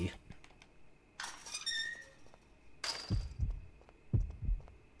north key.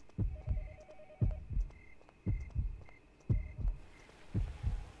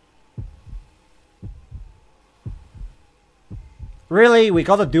 Really? We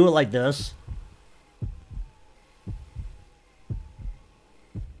gotta do it like this?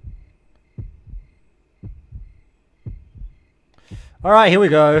 Alright, here we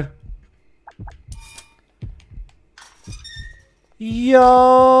go. Yo!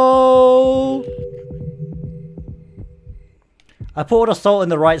 I put all the salt in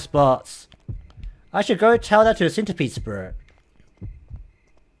the right spots. I should go tell that to the centipede spirit.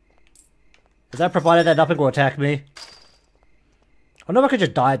 Is that provided that nothing will attack me? I know I could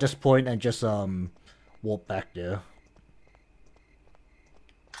just die at this point and just walk back there.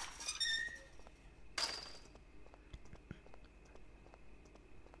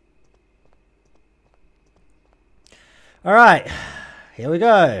 Alright, here we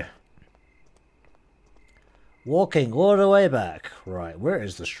go. Walking all the way back. Right, where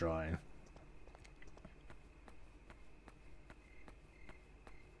is the shrine?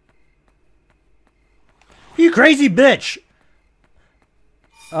 You crazy bitch!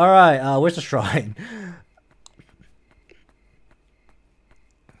 Alright, where's the shrine?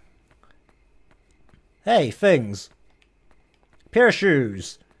 Hey, things. Pair of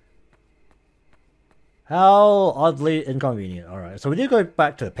shoes. How oddly inconvenient. Alright, so we need to go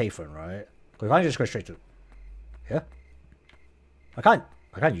back to the payphone, right? We can't just go straight to... Yeah? I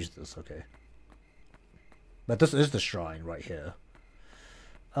can't use this, okay. But this is the shrine right here.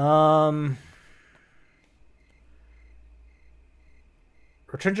 Return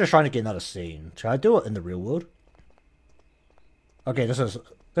to the shrine to get another scene. Should I do it in the real world? Okay, this is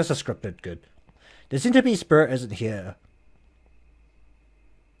scripted, good. The centipede spirit isn't here.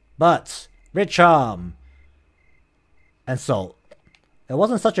 But red charm and salt. It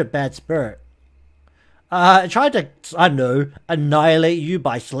wasn't such a bad spirit. I tried to, I don't know, annihilate you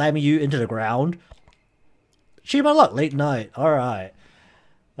by slamming you into the ground. Cheap my luck, late night. Alright.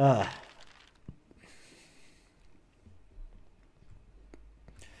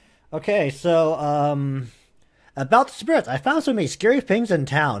 Okay, so, about the spirits. I found so many scary things in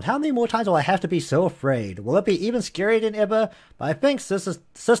town. How many more times will I have to be so afraid? Will it be even scarier than ever? But I think sis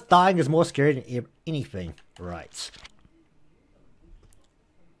dying is more scary than anything. Right.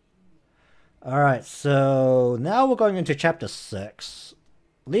 Alright, so now we're going into chapter 6.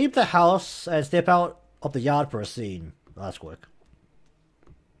 Leave the house and step out of the yard for a scene. Oh, that's quick.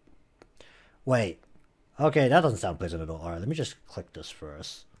 Wait. Okay, that doesn't sound pleasant at all. Alright, let me just click this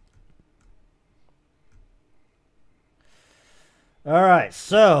first. Alright,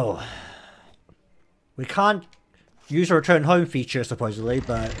 so... we can't use a return home feature, supposedly,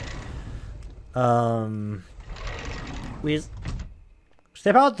 but... we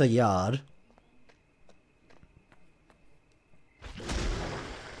step out of the yard.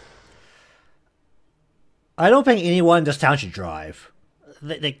 I don't think anyone in this town should drive.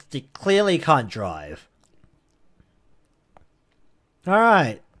 They clearly can't drive.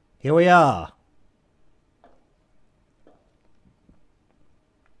 Alright, here we are.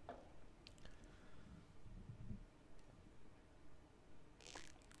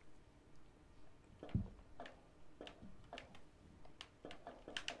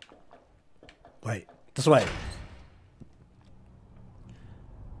 Wait, this way.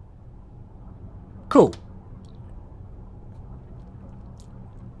 Cool.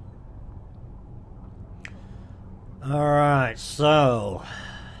 Alright, so...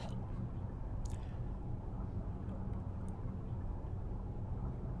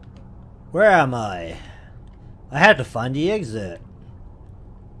 where am I? I had to find the exit.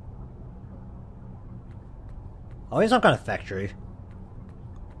 Oh, he's some kind of factory.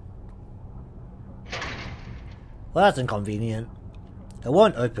 Well, that's inconvenient. It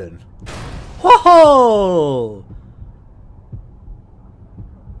won't open. Whoa!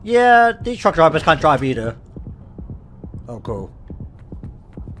 Yeah, these truck drivers can't drive either. Oh, cool.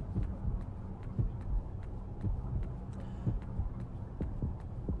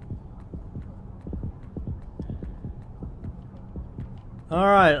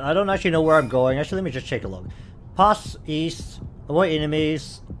 Alright, I don't actually know where I'm going. Actually, let me just take a look. Pass east, avoid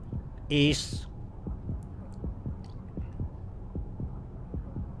enemies, east.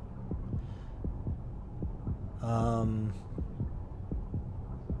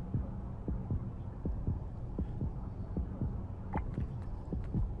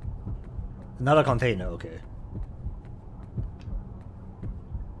 Another container, okay.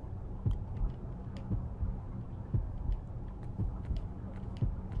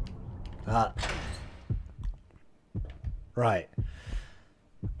 Right.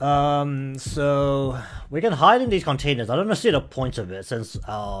 So we can hide in these containers. I don't see the point of it since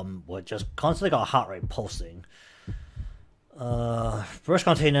we're just constantly got heart rate pulsing. First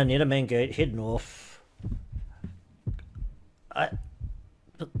container near the main gate, head north.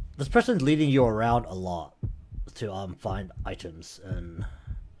 This person's leading you around a lot to find items, and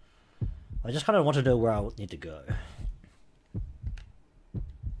I just kind of want to know where I need to go.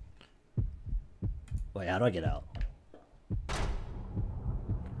 Wait, how do I get out?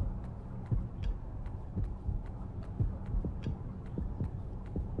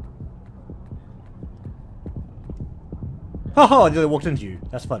 Oh, I nearly walked into you.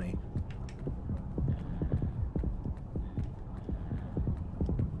 That's funny.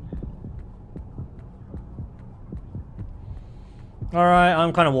 Alright,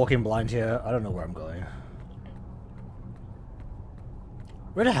 I'm kind of walking blind here. I don't know where I'm going.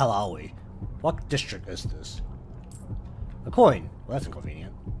 Where the hell are we? What district is this? A coin. Well, that's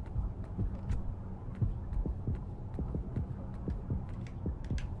inconvenient.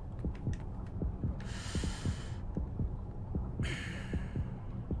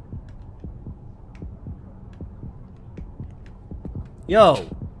 Yo!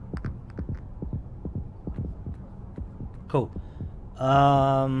 Cool.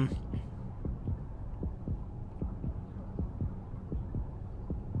 Oh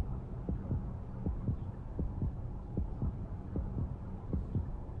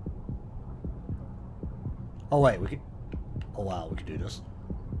wait, we could... Oh wow, we could do this.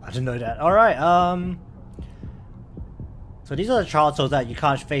 I didn't know that. Alright, so these are the charts so that you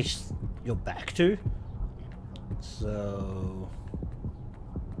can't face your back to. So...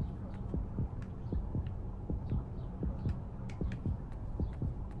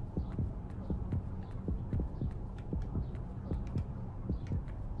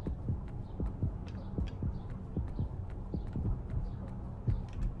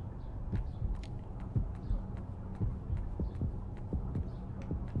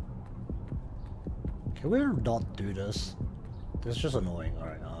 Can we not do this? This is just annoying.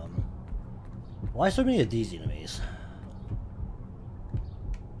 Alright, why so many of these enemies?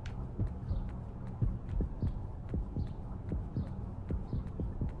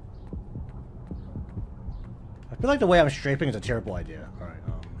 I feel like the way I'm strafing is a terrible idea. Alright,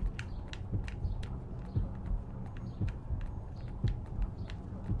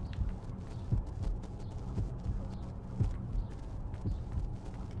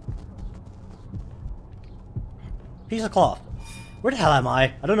 piece of cloth. Where the hell am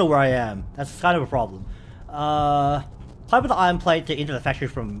I? I don't know where I am. That's kind of a problem. Climb with the iron plate to enter the factory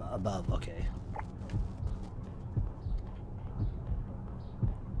from above. Okay.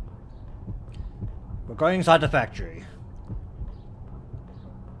 We're going inside the factory.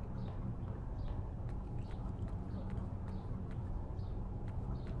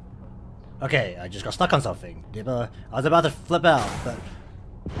 Okay, I just got stuck on something. I was about to flip out, but...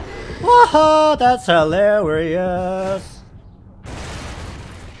 Whoa, that's hilarious!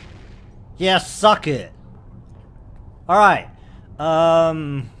 Yeah, suck it! Alright.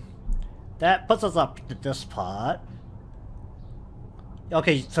 That puts us up to this part.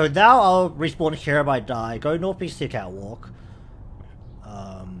 Okay, so now I'll respawn here if I die. Go northeast to catwalk.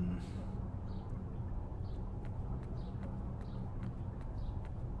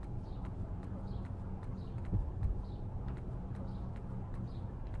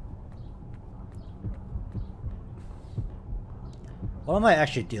 What am I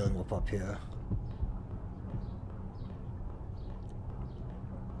actually dealing with up here?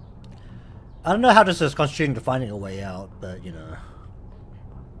 I don't know how this is constituting to finding a way out, but you know.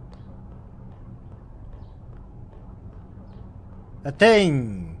 A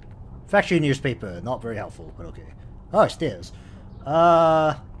thing! Factory newspaper, not very helpful, but okay. Oh, stairs.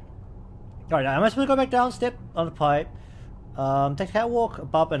 Alright, am I supposed to go back down, step on the pipe, take a catwalk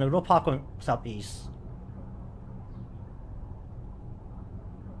above and a little park on southeast.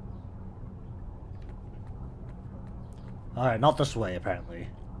 Alright, not this way, apparently.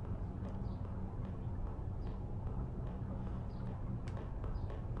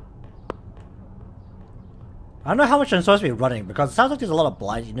 I don't know how much I'm supposed to be running, because it sounds like there's a lot of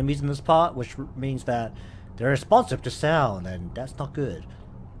blind enemies in this part, which means that they're responsive to sound, and that's not good.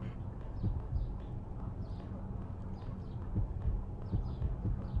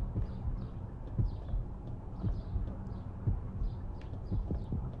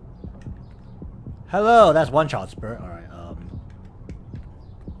 Hello, that's one shot spirit. Alright,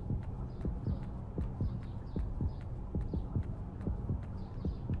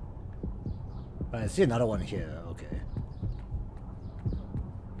 I see another one here, okay.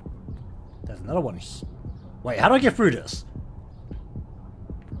 There's another one. Wait, how do I get through this?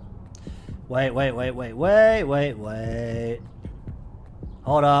 Wait.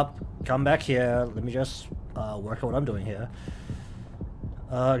 Hold up. Come back here. Let me just work out what I'm doing here.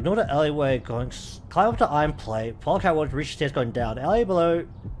 Ignore the alleyway going... Climb up the iron plate. Follow catwalk to reach stairs going down. Alley below...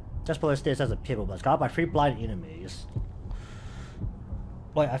 Just below stairs has a people, but it's guarded by 3 blind enemies.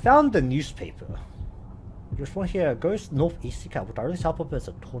 Wait, I found the newspaper. Just one here. Goes northeast to catwalk. Directly south of it is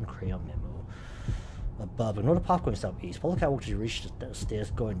a torn crayon memo. Above. Ignore the path going southeast. Follow catwalk to reach the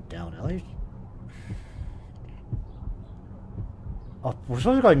stairs going down. Alley... Oh, we're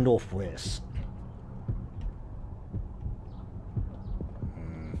supposed to go northwest.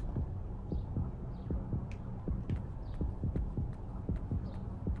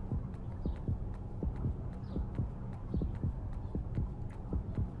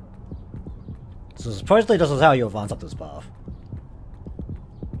 So supposedly this is how you advance up this path.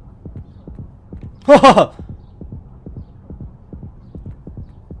 How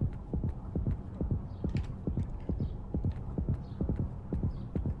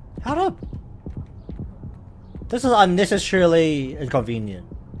do... This is unnecessarily inconvenient.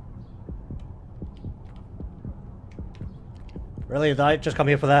 Really? Did I just come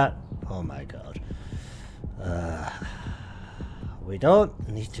here for that? Oh my god. We don't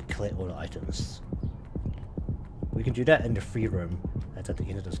need to collect all the items. We can do that in the free room that's at the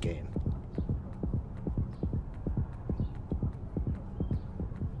end of this game.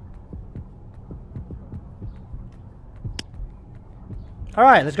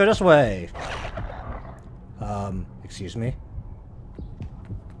 Alright, let's go this way. Excuse me.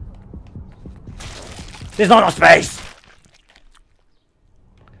 There's not enough space!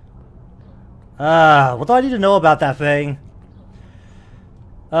 What do I need to know about that thing?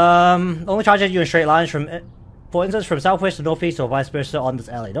 Only charges you in straight lines from, for instance, from southwest to northeast or vice versa on this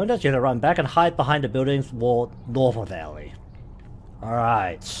alley. Don't just you have to run back and hide behind the buildings wall north of the alley.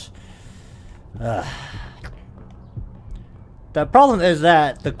 Alright. The problem is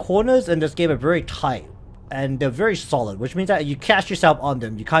that the corners in this game are very tight, and they're very solid, which means that if you catch yourself on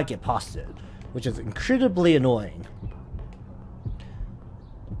them, you can't get past it, which is incredibly annoying.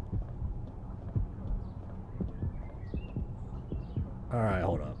 Alright,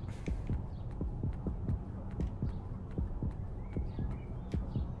 hold up.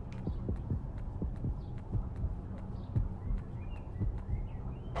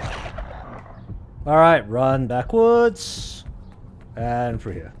 Alright, run backwards. And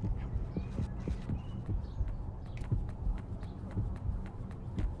through here.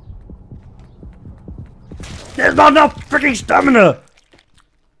 There's not enough freaking stamina!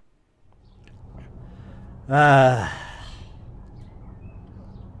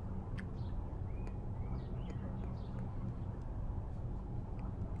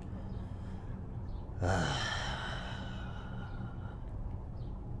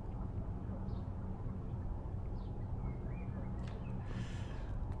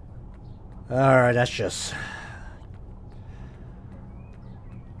 Alright, that's just...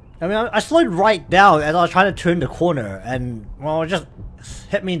 I mean, I slowed right down as I was trying to turn the corner, and, well, it just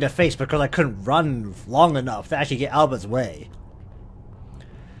hit me in the face because I couldn't run long enough to actually get Albert's way.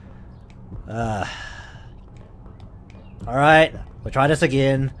 Alright, we'll try this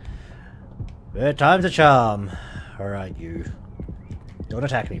again. Third time's a charm. Alright, you. Don't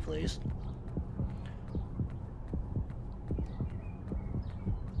attack me, please.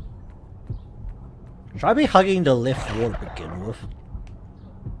 Should I be hugging the left wall to begin with?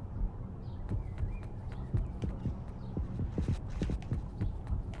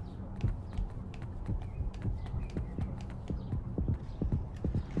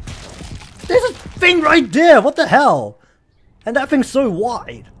 There's a thing right there! What the hell? And that thing's so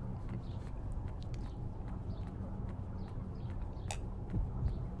wide.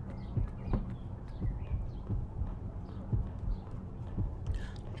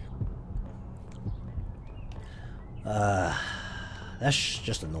 That's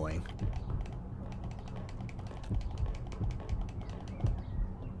just annoying.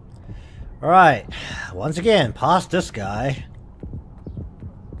 Alright, once again, past this guy.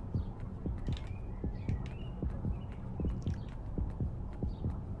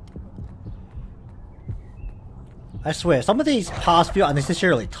 I swear, some of these paths feel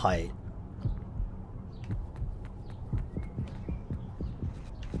unnecessarily tight.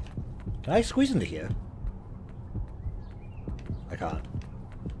 Can I squeeze into here? I can't.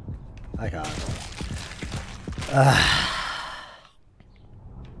 I can't.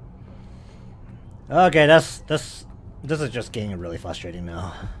 Okay, this is just getting really frustrating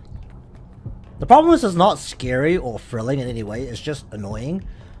now. The problem is it's not scary or thrilling in any way, it's just annoying.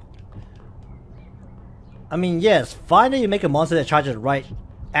 I mean, yes, fine that you make a monster that charges right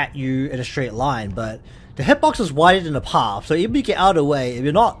at you in a straight line, but the hitbox is wider than the path, so even if you get out of the way, if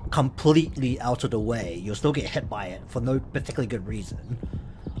you're not completely out of the way, you'll still get hit by it for no particularly good reason.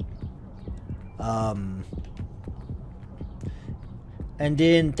 And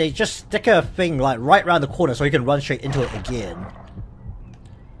then they just stick a thing like right around the corner so you can run straight into it again.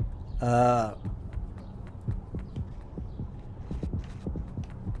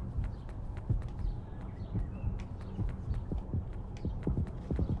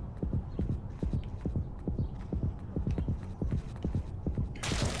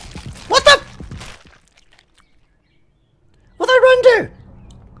 What the? What did I run to?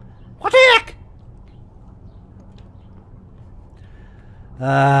 What the heck?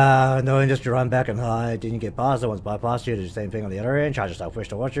 Knowing just to run back and hide. Didn't get past it, once bypassed you, do the same thing on the other end. Charge yourself, wish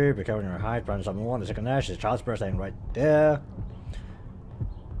to watch you, be covering your hide, run something more. The second dash is child's burst aim right there.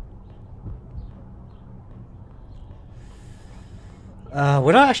 We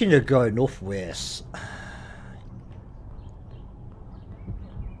don't actually need to go northwest.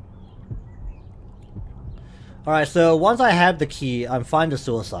 Alright, so once I have the key, I'm fine to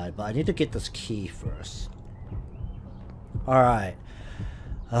suicide, but I need to get this key first. Alright.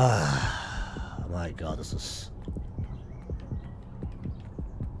 Oh my god, this is...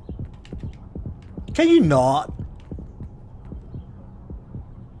 Can you not?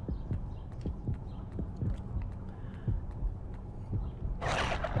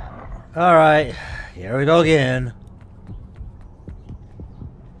 Alright, here we go again.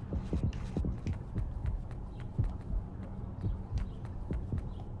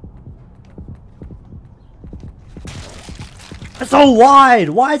 It's so wide!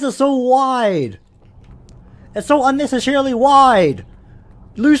 Why is it so wide? It's so unnecessarily wide!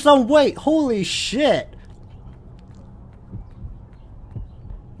 Lose some weight! Holy shit!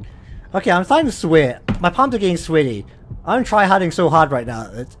 Okay, I'm starting to sweat. My palms are getting sweaty. I'm tryharding so hard right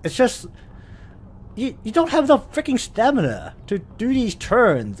now. It's just... You don't have the freaking stamina to do these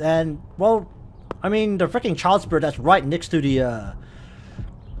turns, and, well... I mean, the freaking child spirit that's right next to the,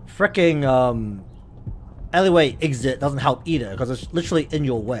 freaking, alleyway exit doesn't help either, because it's literally in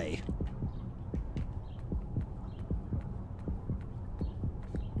your way.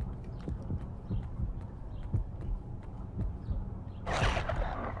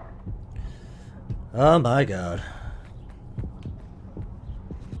 Oh my god.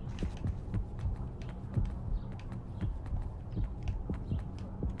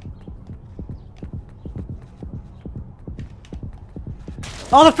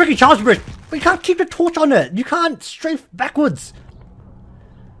 Oh, the freaking charge bridge! But you can't keep the torch on it! You can't strafe backwards!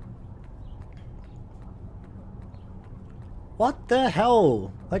 What the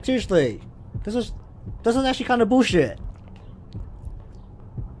hell? Like, seriously. This is actually kind of bullshit.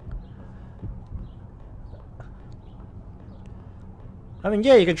 I mean,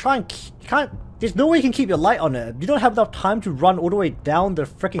 yeah, you can try and... You can't... There's no way you can keep your light on it. You don't have enough time to run all the way down the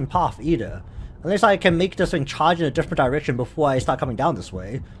freaking path either. Unless I can make this thing charge in a different direction before I start coming down this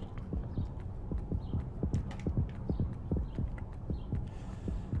way.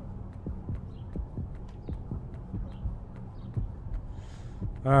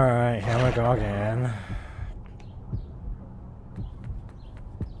 Alright, here we go again.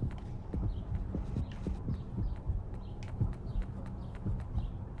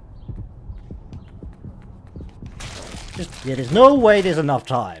 Yeah, there's no way there's enough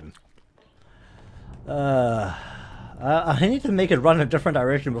time. I need to make it run in a different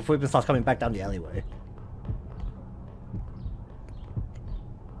direction before it even starts coming back down the alleyway.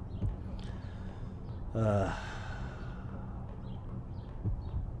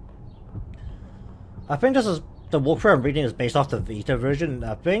 I think this is the walkthrough I'm reading is based off the Vita version.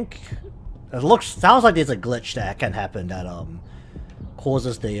 I think it sounds like there's a glitch that can happen that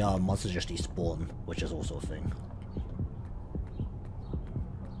causes the monsters just despawn, which is also a thing.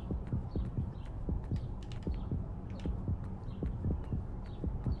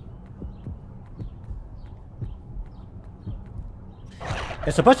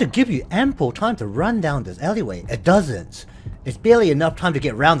 It's supposed to give you ample time to run down this alleyway. It doesn't. It's barely enough time to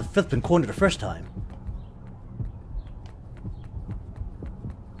get around the fifth and corner the first time.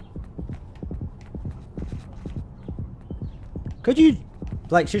 Could you,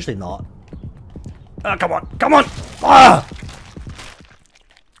 like, seriously not? Ah, come on, come on! Ah!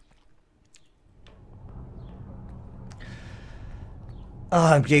 Oh,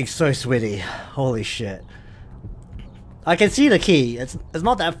 I'm getting so sweaty. Holy shit. I can see the key. It's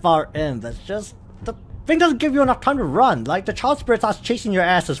not that far in, but it's just... The thing doesn't give you enough time to run. Like, the child spirit starts chasing your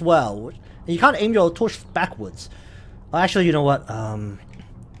ass as well. And you can't aim your torch backwards. Well, actually, you know what?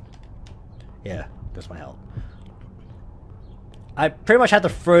 Yeah, this might help. I pretty much had to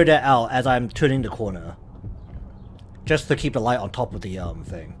throw that out as I'm turning the corner. Just to keep the light on top of the,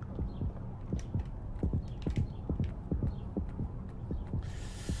 thing.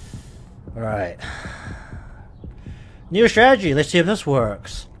 Alright. New strategy, let's see if this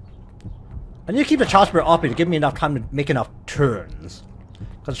works. I need to keep the child spirit up to give me enough time to make enough turns.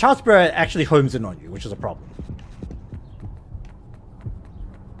 Because the child spirit actually homes in on you, which is a problem.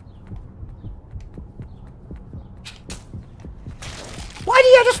 Why do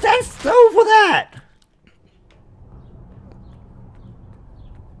you have to stand still for that?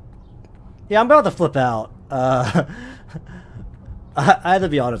 Yeah, I'm about to flip out. I have to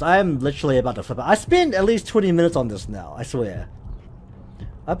be honest, I am literally about to flip out. I spent at least 20 minutes on this now, I swear.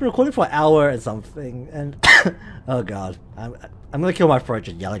 I've been recording for an hour and something, and oh god, I'm gonna kill my throat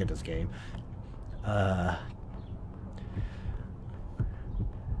just yelling at this game.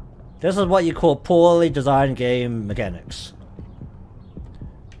 This is what you call poorly designed game mechanics.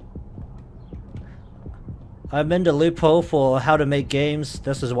 I'm in the loophole for how to make games.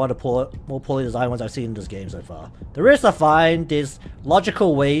 This is one of the more poorly designed ones I've seen in this game so far. The rest I find there's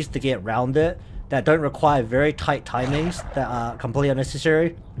logical ways to get around it that don't require very tight timings that are completely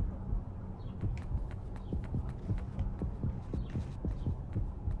unnecessary.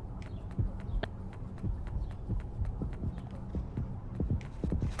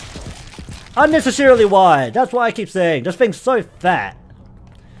 Unnecessarily wide. That's what I keep saying. This thing's so fat.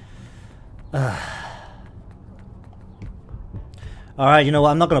 Alright, you know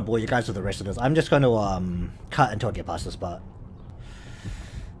what? I'm not gonna bore you guys with the rest of this. I'm just gonna cut until I get past this part.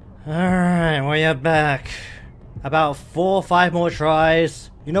 Alright, we're back. About 4 or 5 more tries.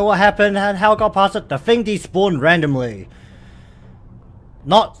 You know what happened and how I got past it? The thing despawned randomly.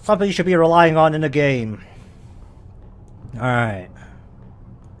 Not something you should be relying on in a game. Alright.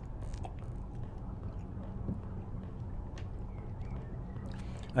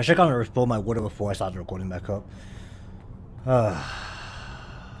 I should have gone to refill my water before I started recording back up.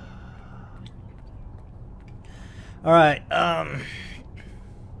 Alright,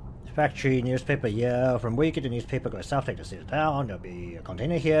 factory newspaper, yeah. From where you get the newspaper, go south, take the stairs down. There'll be a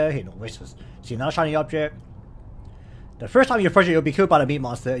container here. Here, no wastes. See another shiny object. The first time you approach it, you'll be killed by the meat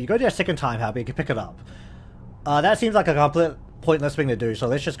monster. You go there a second time, however, you can pick it up. That seems like a complete pointless thing to do, so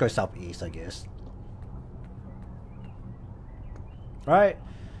let's just go southeast, I guess. Right.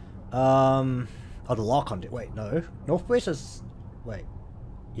 Oh, the lock on it. Wait, no. Northwest is... Wait.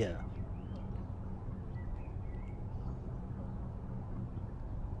 Yeah.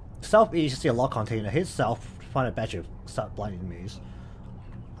 Southeast, you see a lock container. Head south, find a batch of start blinding maze.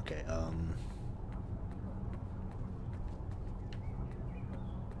 Okay,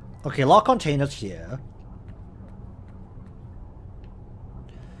 okay, lock containers here.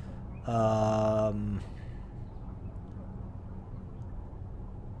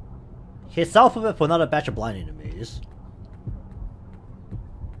 Head south of it for another batch of blind enemies.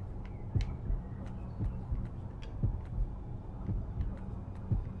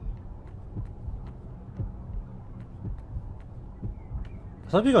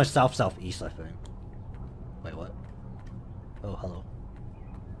 Some people going south-southeast, I think. Wait, what? Oh, hello.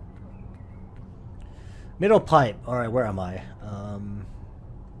 Middle pipe. Alright, where am I?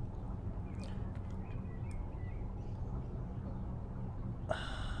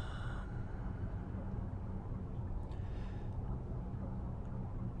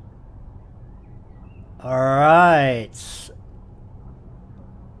 Alright.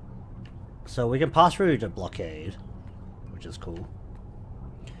 So we can pass through the blockade, which is cool.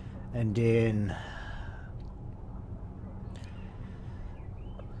 And then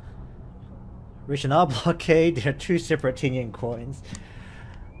reach another blockade. There are 2 separate Tinian coins.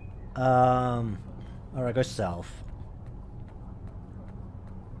 Alright, go south.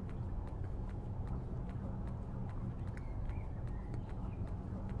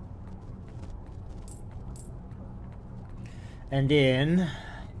 And then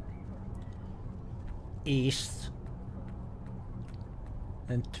east.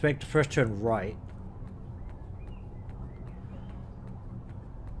 And to make the first turn right.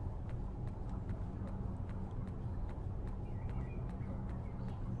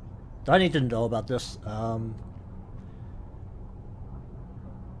 Do I need to know about this?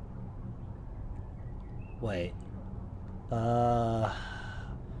 Wait.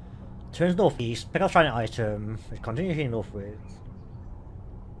 Turns northeast, pick up shiny item, continue heading northwards.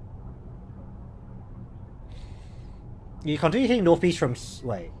 You continue heading northeast from...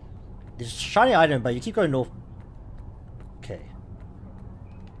 Wait. There's a shiny item, but you keep going north... Okay.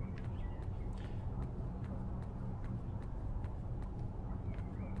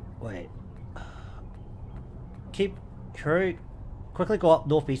 Wait. Hurry. Quickly go up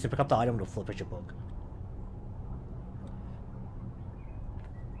northeast and pick up the item with the full picture book.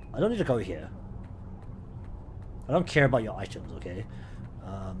 I don't need to go here. I don't care about your items, okay?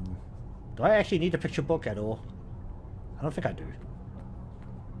 Do I actually need the picture book at all? I don't think I do.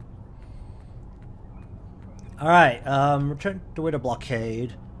 Alright, return to where the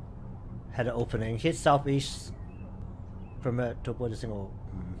blockade had an opening. Hit southeast from it to avoid a single...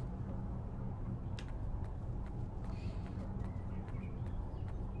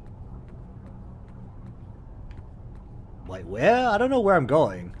 Wait, where? I don't know where I'm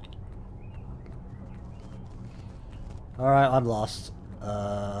going. Alright, I'm lost.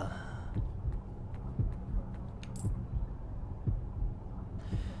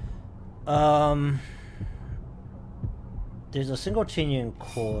 There's a single Tinian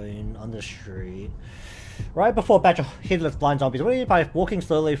coin on the street. Right before a batch of headless blind zombies. What do you mean by walking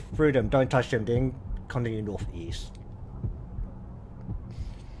slowly through them? Don't touch them, then continue northeast.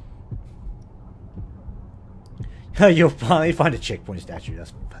 You'll finally find a checkpoint statue.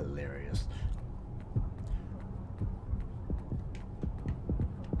 That's hilarious.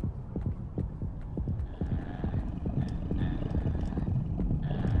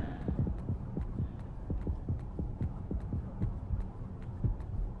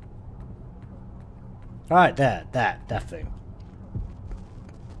 Alright, that thing.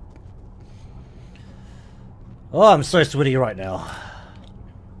 Oh, I'm so sweaty right now.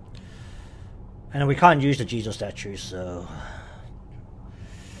 And we can't use the Jesus statue, so...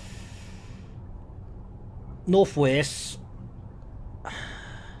 Northwest.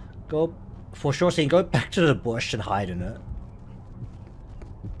 Go... For sure scene, go back to the bush and hide in it.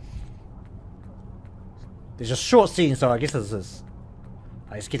 There's a short scene, so I guess this is...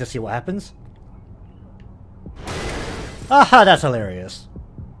 I just get to see what happens. Aha, that's hilarious.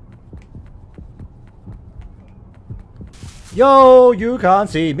 Yo, you can't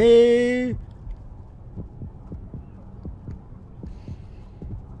see me!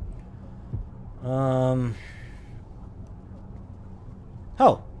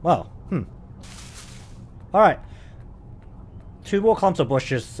 Oh, well, Alright. 2 more clumps of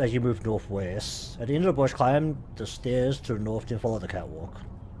bushes as you move northwest. At the end of the bush, climb the stairs to the north, then follow the catwalk.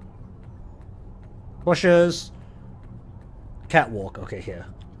 Bushes. Catwalk, okay, here.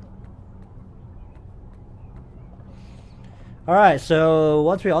 Alright, so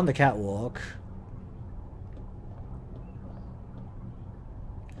once we're on the catwalk...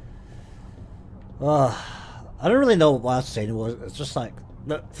 I don't really know what else to say anymore. It's just like...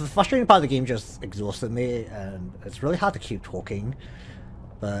 The frustrating part of the game just exhausted me, and it's really hard to keep talking.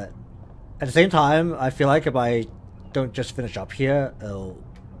 But at the same time, I feel like if I don't just finish up here, it'll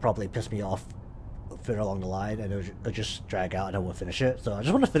probably piss me off further along the line, and it'll just drag out and I won't finish it. So I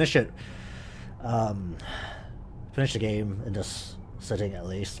just want to finish it. Finish the game in this setting at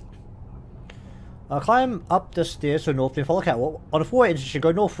least. Climb up the stairs to the north and follow catwalk. On the forward entrance, you should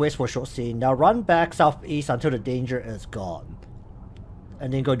go northwest for a short scene. Now run back southeast until the danger is gone.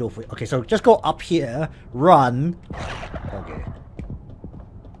 And then go northwest. Okay, so just go up here, run. Okay.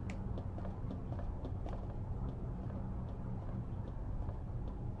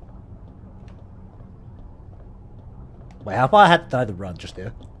 Wait, how far I had to run just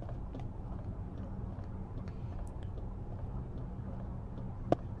there?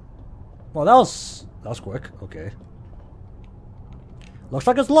 Well, that was quick. Okay. Looks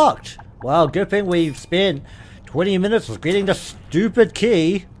like it's locked. Well, good thing we've spent 20 minutes getting the stupid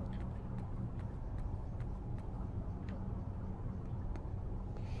key.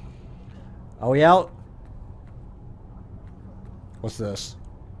 Are we out? What's this?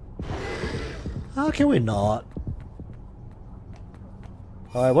 How can we not?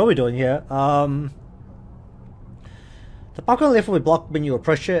 Alright, what are we doing here? The balcony left will be blocked when you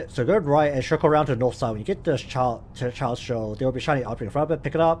approach it, so go right and circle around to the north side. When you get to the child's show, there will be shiny object in front of it.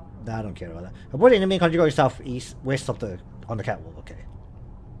 Pick it up. Nah, I don't care about that. Avoid the enemy because you're going southeast, west of on the catwalk. Okay.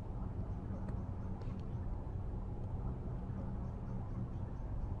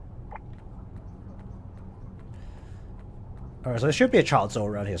 Alright, so there should be a child soul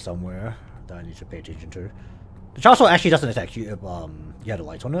around here somewhere that I need to pay attention to. The child soul actually doesn't attack you if you had a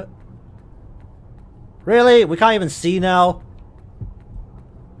light on it. Really? We can't even see now?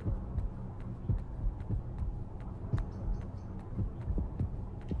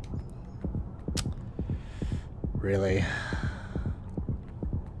 Really?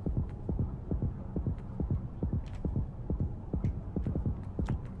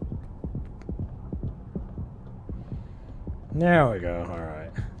 There we go, alright.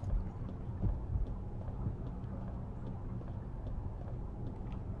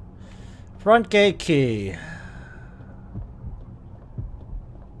 Front gate key.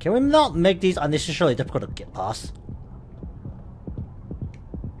 Can we not make these unnecessarily difficult to get past?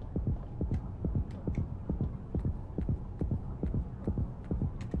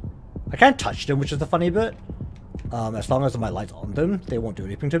 I can't touch them, which is the funny bit. As long as my light's on them, they won't do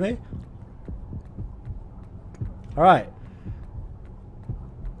anything to me. Alright.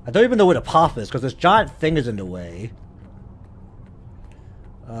 I don't even know where the path is, because this giant thing is in the way.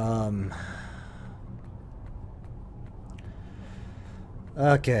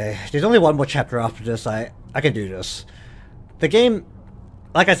 Okay, there's only one more chapter after this. I can do this. The game,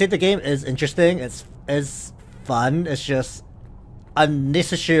 like I said, the game is interesting. It's fun. It's just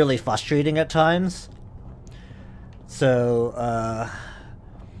unnecessarily frustrating at times. So,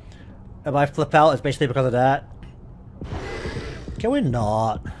 If I flip out, it's basically because of that. Can we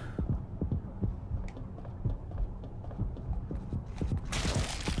not?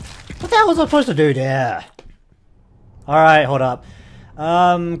 What the hell was I supposed to do there? Alright, hold up.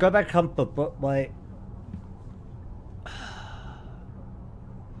 Go back comfort, but wait.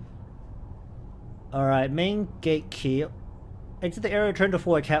 Alright, main gate key. Exit the area, turn to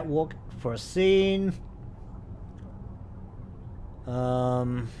forward catwalk for a scene.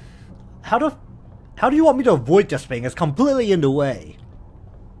 How do you want me to avoid this thing? It's completely in the way.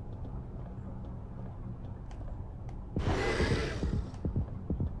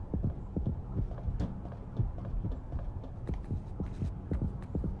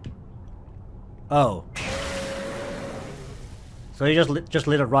 Oh. So you just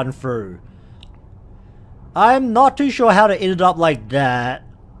let it run through. I'm not too sure how to end it up like that,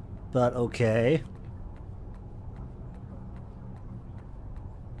 but okay.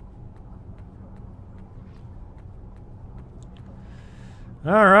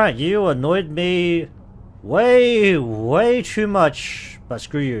 Alright, you annoyed me way too much, but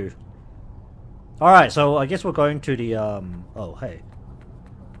screw you. Alright, so I guess we're going to the, oh, hey.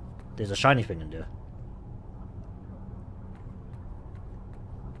 There's a shiny thing in there.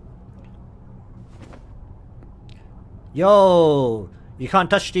 Yo! You can't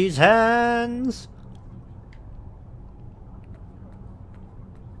touch these hands!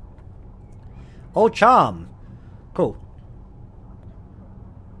 Oh, charm! Cool.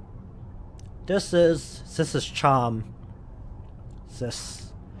 This is charm.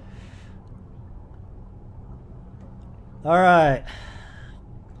 This. Alright.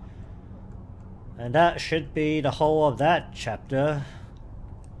 And that should be the whole of that chapter.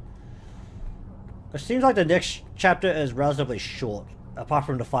 It seems like the next chapter is relatively short, apart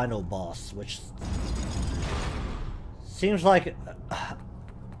from the final boss, which seems like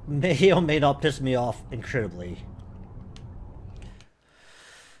may or may not piss me off incredibly.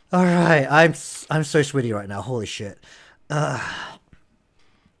 Alright, I'm so sweaty right now, holy shit. Alright,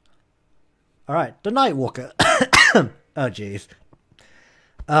 the Nightwalker. Oh jeez.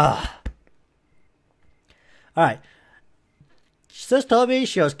 Alright. Sis told me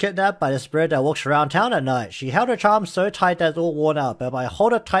she was kidnapped by the spirit that walks around town at night. She held her charm so tight that it's all worn out, but if I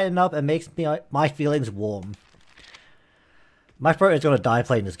hold it tight enough, it makes my feelings warm. My throat is gonna die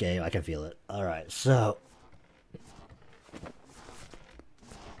playing this game, I can feel it. Alright, so...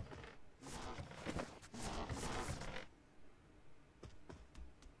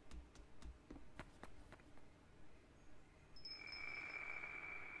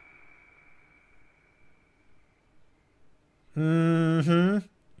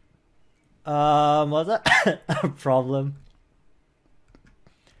 was that a problem?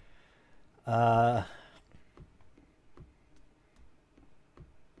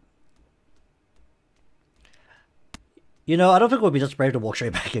 You know, I don't think we'll be just brave to walk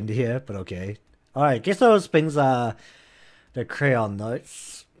straight back into here, but okay. Alright, guess those things are the crayon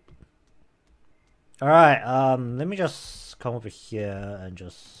notes. Alright, let me just come over here and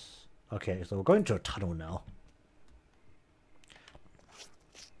just... Okay, so we're going to a tunnel now.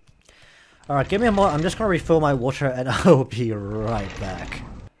 Alright, give me a moment. I'm just gonna refill my water and I'll be right back.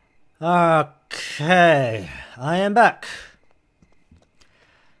 Okay, I am back.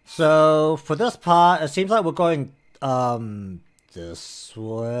 So, for this part, it seems like we're going, this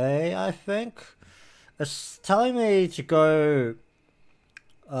way, I think? It's telling me to go,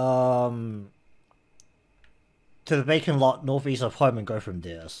 to the vacant lot northeast of home and go from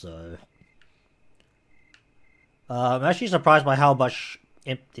there, so... I'm actually surprised by how much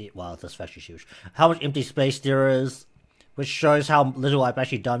empty, wow, this factory's huge. How much empty space there is, which shows how little I've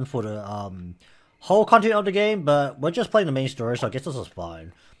actually done for the whole content of the game, but we're just playing the main story, so I guess this is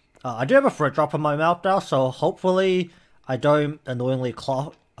fine. I do have a throat drop in my mouth now, so hopefully I don't annoyingly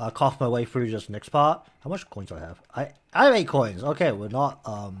cough my way through this next part. How much coins do I have? I have 8 coins. Okay, we're not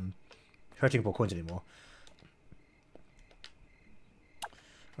hurting for coins anymore.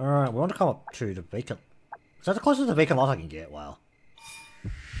 Alright, we want to come up to the vacant. Is that the closest to vacant lot I can get? Wow.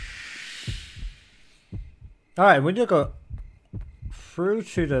 Alright, we need to go through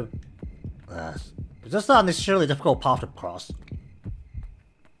to the... Is this not necessarily a difficult path to cross?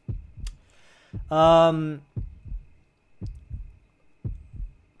 The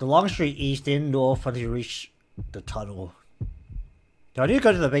long street east in north until you reach the tunnel. I need to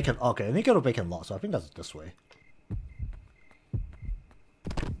go to the vacant... Okay, I need to go to the vacant lot, so I think that's this way.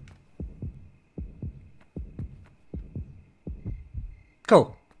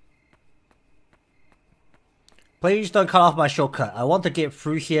 Cool. Please don't cut off my shortcut. I want to get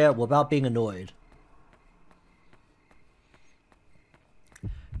through here without being annoyed.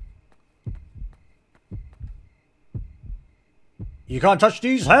 You can't touch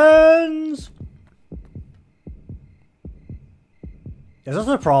these hands! Is this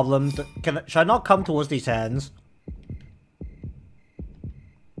a problem? Should I not come towards these hands?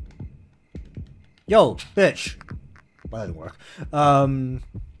 Yo, bitch! Well, that didn't work.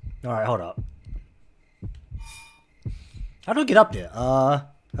 Alright, hold up. How do I get up there?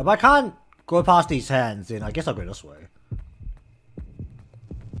 If I can't go past these hands, then I guess I'll go this way.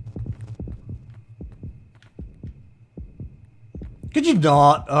 Could you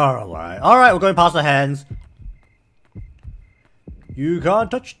not? Alright. Alright, we're going past the hands. You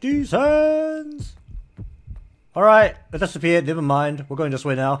can't touch these hands! Alright, it disappeared, never mind. We're going this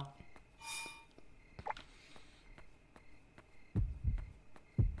way now.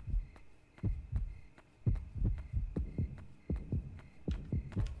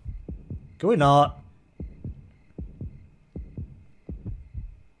 Can we not?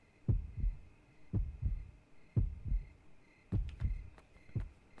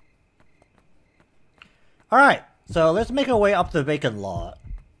 Alright, so let's make our way up the vacant lot.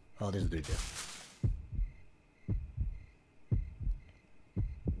 Oh, there's a dude there.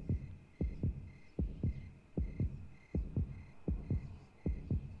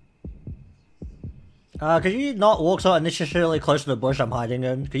 Could you not walk so unnecessarily close to the bush I'm hiding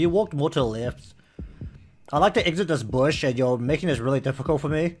in? Could you walk more to the left? I'd like to exit this bush and you're making this really difficult for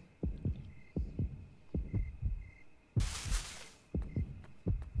me.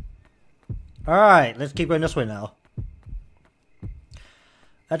 Alright, let's keep going this way now.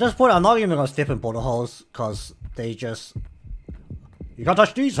 At this point, I'm not even gonna step in portal holes, cause they just... You can't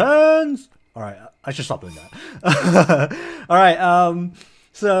touch these hands! Alright, I should stop doing that. Alright,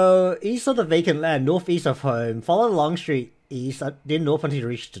 so, east of the vacant land, northeast of home, follow the long street east, then north until you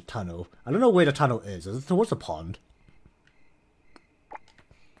reach the tunnel. I don't know where the tunnel is it towards the pond?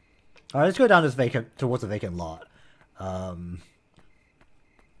 Alright, let's go down this towards the vacant lot.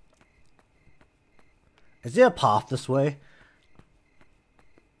 Is there a path this way?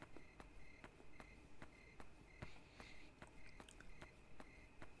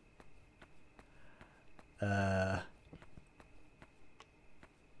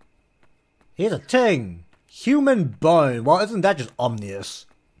 Here's a thing! Human bone! Well, isn't that just ominous?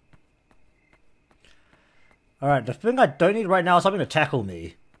 Alright, the thing I don't need right now is something to tackle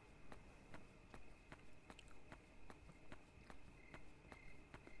me.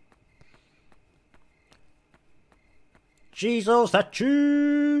 Jesus,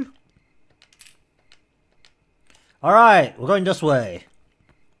 statue! Alright, we're going this way.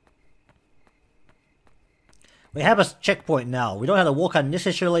 We have a checkpoint now. We don't have to walk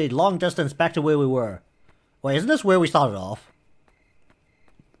unnecessarily long distance back to where we were. Wait, isn't this where we started off?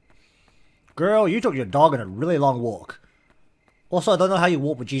 Girl, you took your dog on a really long walk. Also, I don't know how you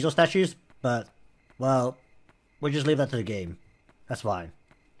walk with Jesus statues, but, well, we'll just leave that to the game. That's fine.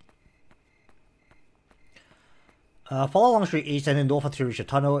 Follow along Street East and then north until you reach a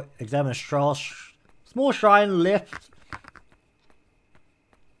tunnel. Examine a small shrine left.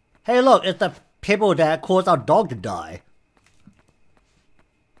 Hey look, it's the pebble that caused our dog to die.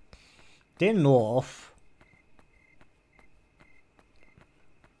 Then north.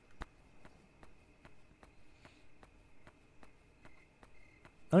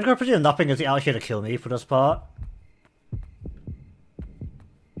 I'm just gonna presume nothing is out here to kill me for this part.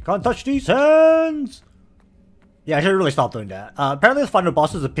 Can't touch these hands! Yeah, I should really stop doing that. Apparently the final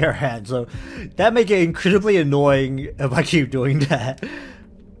boss is a bare hand, so that may get incredibly annoying if I keep doing that.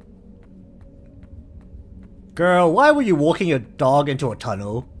 Girl, why were you walking your dog into a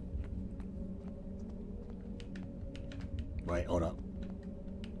tunnel? Wait, hold up.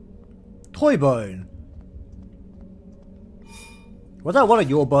 Toy bone. Was that one of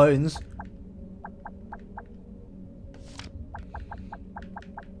your bones?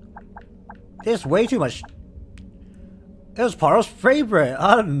 There's way too much. It was Paro's favorite.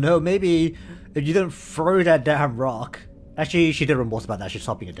 I don't know, maybe if you didn't throw that damn rock. Actually, she did remorse about that. She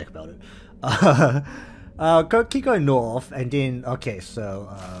stopped being a dick about it. Keep going north, and then, okay, so,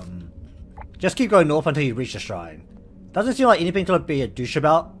 just keep going north until you reach the shrine. Doesn't seem like anything to be a douche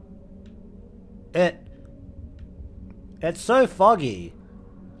about. It's so foggy.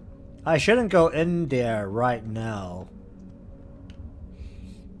 I shouldn't go in there right now.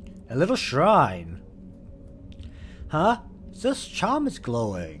 A little shrine. Huh? This charm is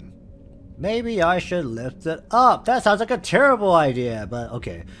glowing. Maybe I should lift it up. That sounds like a terrible idea, but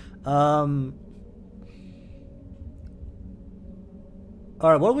okay. Alright,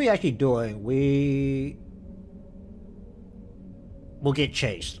 what are we actually doing? We'll get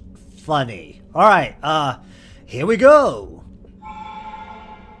chased. Funny. Alright, here we go!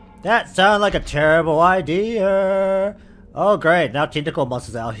 That sounds like a terrible idea. Oh great, now tentacle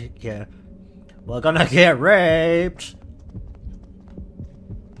monsters out here. We're gonna get raped.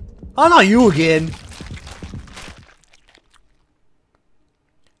 Oh, not you again.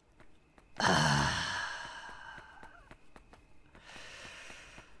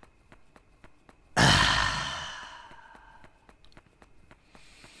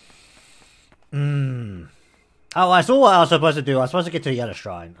 Oh, I saw what I was supposed to do. I was supposed to get to the other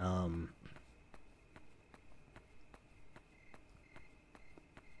shrine.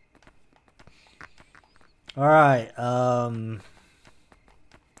 Alright,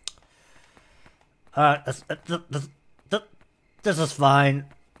 this is fine.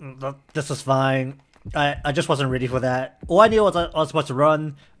 This is fine. I just wasn't ready for that. All I knew was I was supposed to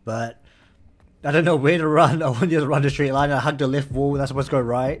run, but I didn't know where to run. I wanted to run the straight line. I hugged the left wall and I was supposed to go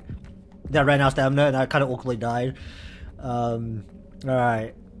right. Then I ran out of stamina and I kind of awkwardly died.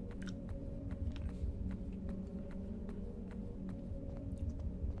 Alright.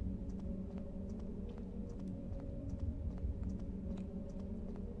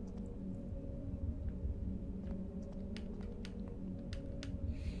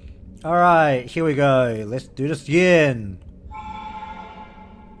 Alright, here we go. Let's do this again.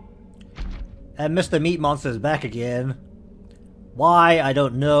 And Mr. Meat Monster is back again. Why? I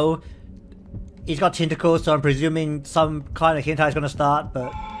don't know. He's got tentacles, so I'm presuming some kind of hentai is gonna start,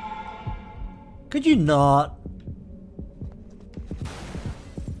 but... Could you not?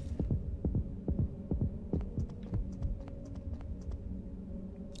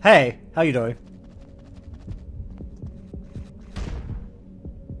 Hey, how you doing?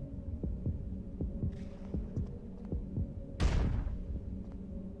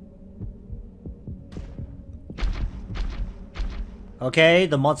 Okay,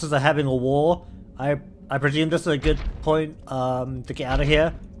 the monsters are having a war. I presume this is a good point to get out of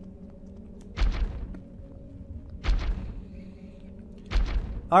here.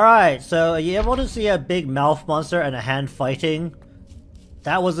 Alright, so you able to see a big mouth monster and a hand fighting?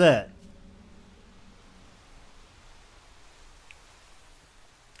 That was it.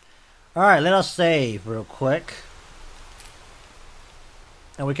 Alright, let us save real quick.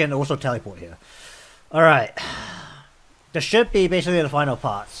 And we can also teleport here. Alright. This should be basically the final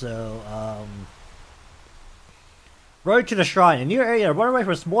part, so, road to the shrine. In your area, run away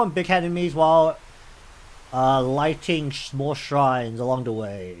from small and big enemies while lighting small shrines along the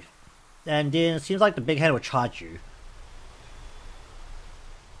way. And then it seems like the big head will charge you.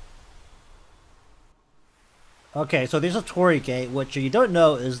 Okay, so there's a Torii gate, which you don't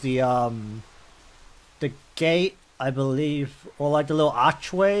know is the gate, I believe, or like the little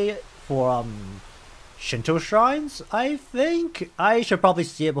archway for, Shinto shrines, I think? I should probably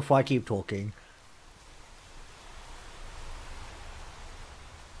see it before I keep talking.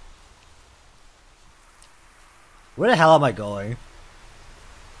 Where the hell am I going?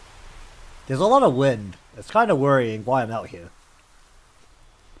 There's a lot of wind. It's kind of worrying why I'm out here.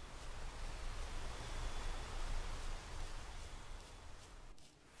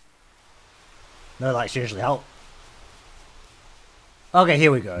 No, like seriously, how? Okay,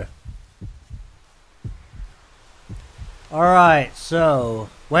 here we go. Alright, so...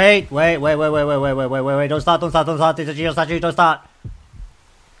 Wait, don't start, there's a geo statue, don't start!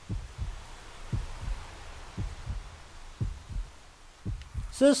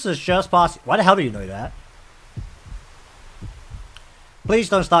 This is just past... Why the hell do you know that? Please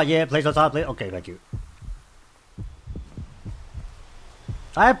don't start yet, please don't start, please... Okay, thank you.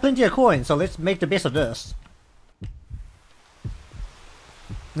 I have plenty of coins, so let's make the best of this.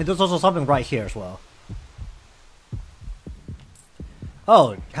 And there's also something right here as well.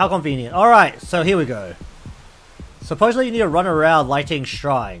 Oh, how convenient. Alright, so here we go. Supposedly you need to run around lighting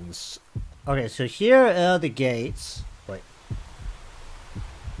shrines. Okay, so here are the gates. Wait.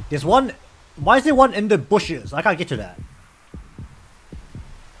 There's one... Why is there one in the bushes? I can't get to that.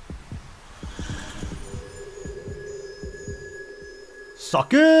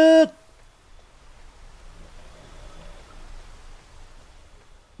 Suck it!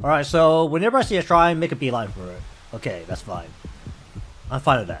 Alright, so whenever I see a shrine, make a beeline for it. Okay, that's fine. I'm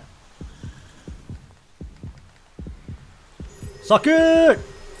fine with that. Suck it!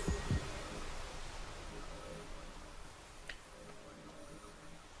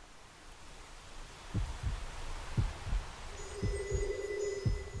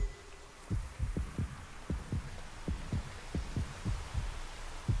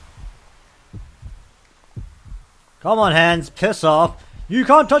 Come on, hands, piss off. You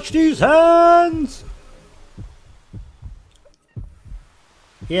can't touch these hands!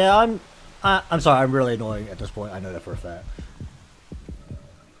 Yeah, I'm sorry, I'm really annoying at this point. I know that for a fact.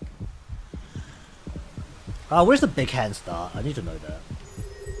 Where's the big hand start? I need to know that.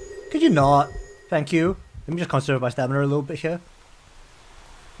 Could you not? Thank you. Let me just conserve my stamina a little bit here.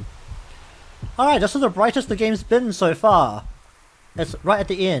 Alright, this is the brightest the game's been so far. It's right at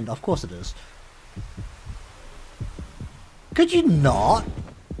the end. Of course it is. Could you not?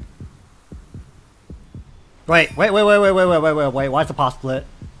 Wait. Why is the path split?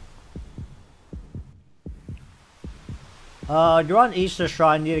 You're on Easter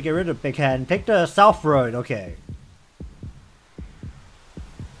Shrine, you need to get rid of Big Hand. Take the South Road, okay.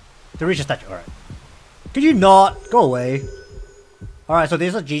 To reach a statue, alright. Could you not? Go away. Alright, so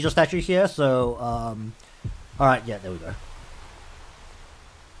there's a Jesus statue here, so, alright, yeah, there we go.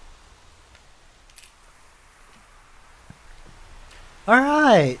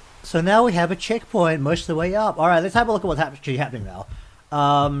 Alright, so now we have a checkpoint most of the way up. Alright, let's have a look at what's actually happening now.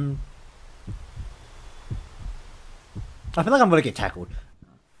 I feel like I'm gonna get tackled.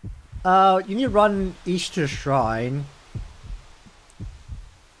 You need to run Easter Shrine.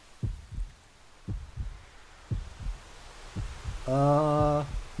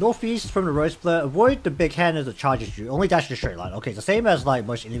 Northeast from the road split. Avoid the big hand as it charges you. Only dash in a straight line. Okay, it's the same as like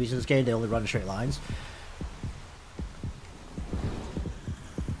most enemies in this game. They only run in straight lines.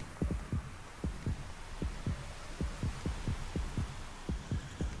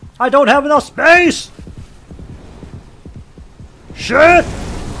 I don't have enough space! Shit!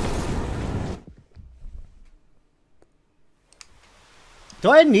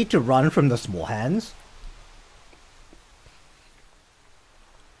 Do I need to run from the small hands?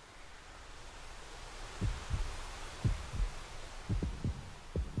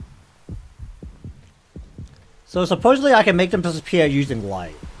 So supposedly I can make them disappear using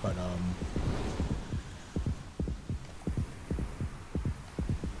light, but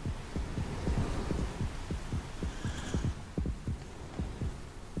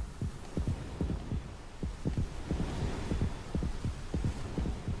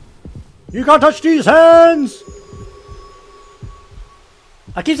you can't touch these hands!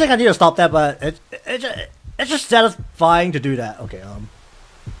 I keep saying I need to stop that, but it's just satisfying to do that. Okay,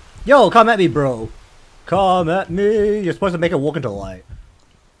 yo, come at me, bro. Come at me. You're supposed to make it walk into the light.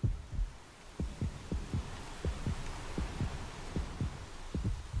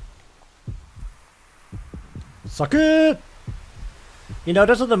 Suck it! You know,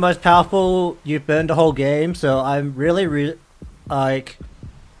 this is the most powerful you've been the whole game, so I'm really, like,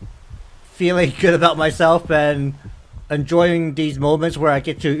 feeling good about myself and enjoying these moments where I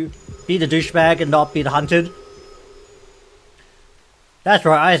get to be the douchebag and not be the hunted. That's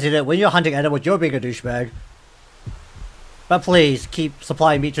right, I see that. When you're hunting animals, you're being a douchebag. But please, keep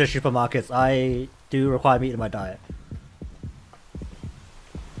supplying meat to the supermarkets. I do require meat in my diet.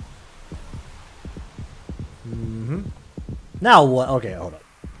 Now what? Okay, hold up.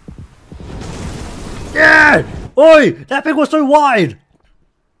 Yeah! Oi! That pig was so wide!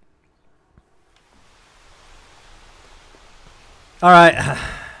 Alright.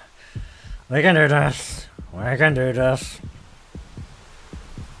 We can do this. We can do this.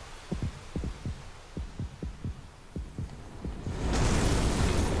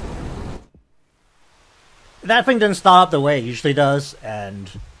 That thing didn't start up the way it usually does, and,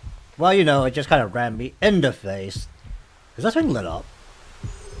 well, you know, it just kind of rammed me in the face. Is that thing lit up?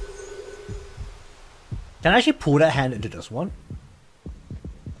 Can I actually pull that hand into this one?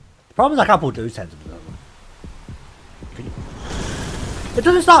 The problem is I can't pull those hands into that one. Can you? It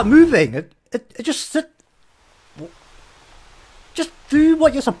doesn't start moving! It just sit... Just do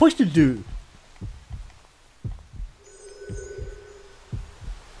what you're supposed to do!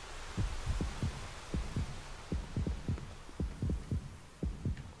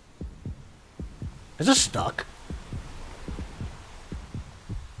 Is it stuck?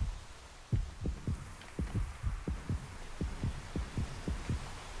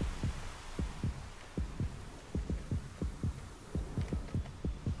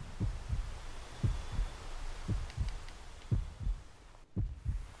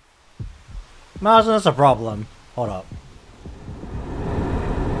 Imagine that's a problem. Hold up.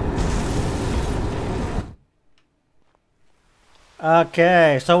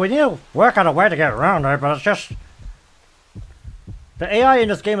 Okay, so we need to work out a way to get around it, but it's just... The AI in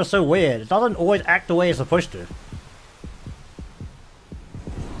this game is so weird. It doesn't always act the way it's supposed to.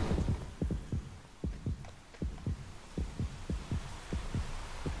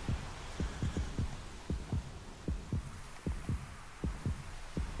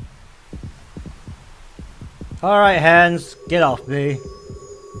 Alright, hands, get off me.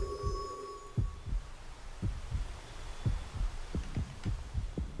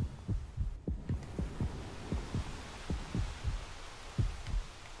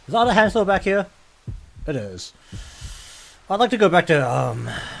 Is the other hand still back here? It is. I'd like to go back to,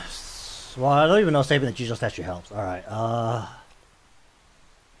 well, I don't even know if saving the Jesus statue helps. Alright,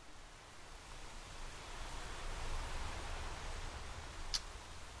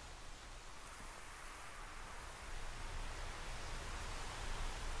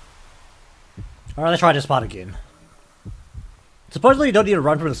 Alright, let's try this spot again. Supposedly you don't need to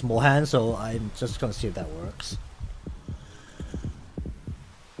run from the small hand, so I'm just gonna see if that works.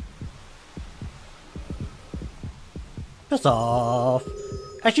 Piss off.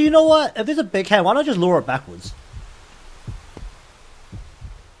 Actually, you know what? If there's a big hand, why not just lure it backwards?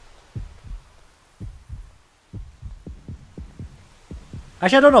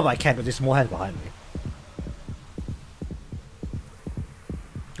 Actually, I don't know if I can, but there's small hands behind me.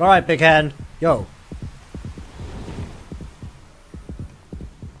 Alright, big hand. Yo.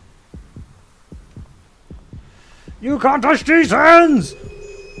 You can't touch these hands!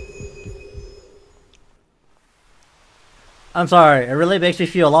 I'm sorry, it really makes me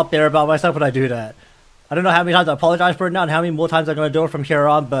feel a lot better about myself when I do that. I don't know how many times I apologize for it now and how many more times I'm going to do it from here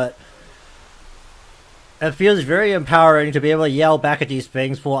on, but it feels very empowering to be able to yell back at these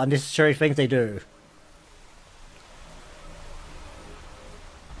things for unnecessary things they do.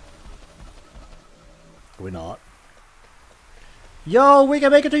 We're not. Yo, we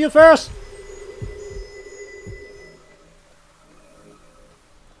can make it to you first!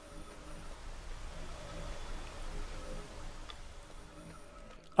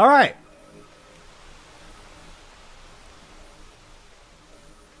 Alright.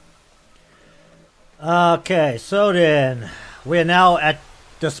 Okay, so then, we are now at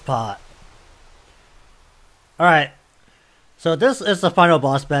this part. Alright, so this is the final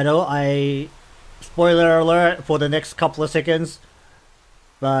boss battle. Spoiler alert for the next couple of seconds.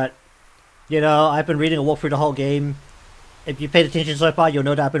 But, you know, I've been reading a walkthrough the whole game. If you paid attention so far, you'll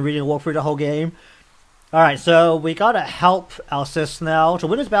know that I've been reading a walkthrough the whole game. Alright, so we gotta help our sis now. To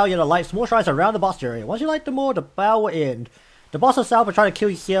win this battle, you gotta light small shrines around the boss area. Once you light them all, the battle will end. The boss itself will try to kill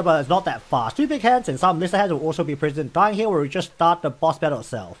you here, but it's not that fast. Two big hands and some lesser hands will also be present. Dying here will just start the boss battle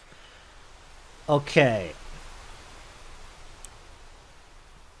itself. Okay.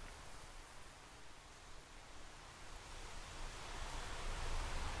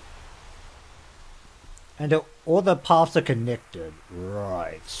 And all the paths are connected.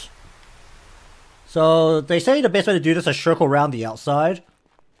 Right. So, they say the best way to do this is circle around the outside.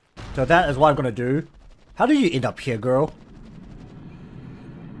 So that is what I'm gonna do. How did you end up here, girl?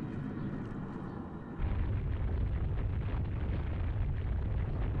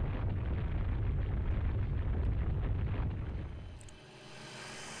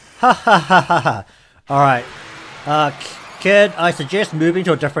 Ha ha ha ha ha. Alright. Kid, I suggest moving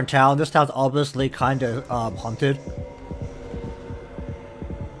to a different town. This town's obviously kinda, haunted.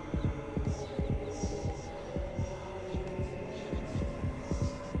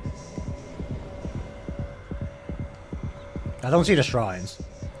 I don't see the shrines.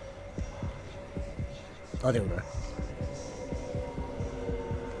 Oh, there we go.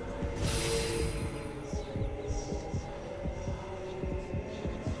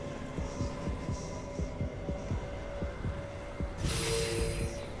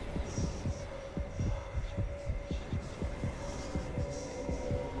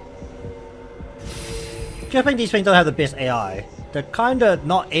 I think these things don't have the best AI. They're kinda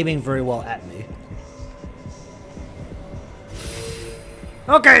not aiming very well at me.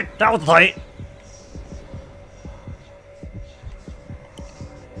 Okay, that was tight.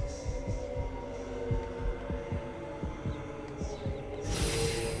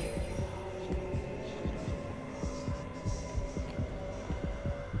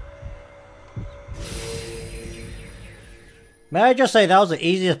 May I just say that was the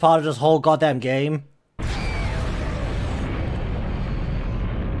easiest part of this whole goddamn game?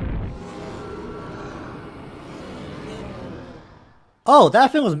 Oh,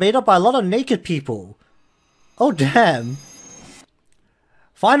 that thing was made up by a lot of naked people. Oh, damn.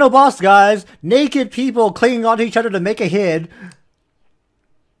 Final boss, guys. Naked people clinging onto each other to make a head.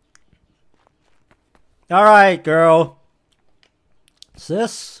 Alright, girl.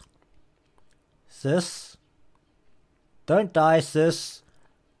 Sis? Sis? Don't die, sis.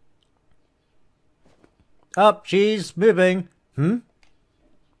 Up, she's moving. Hmm?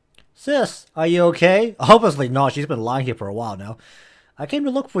 Sis, are you okay? Obviously not. She's been lying here for a while now. I came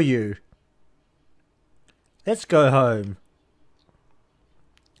to look for you. Let's go home.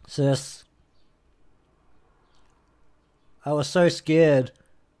 Sis. I was so scared.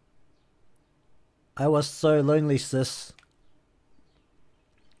 I was so lonely, sis.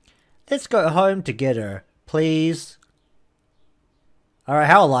 Let's go home together, please. Alright,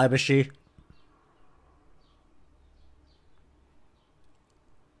 how alive is she?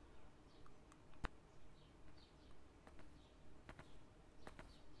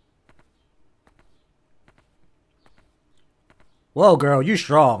 Whoa, girl, you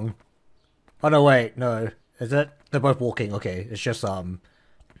strong. Oh no, wait, no. Is it? They're both walking. Okay, it's just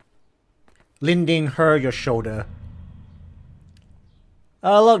lending her your shoulder.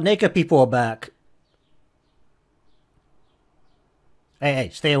 Oh look, naked people are back. Hey,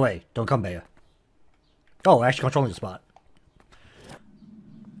 stay away. Don't come here. Oh, actually controlling the spot.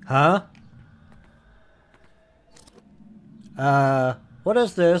 Huh? What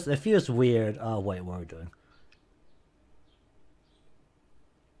is this? It feels weird. Oh, wait, what are we doing?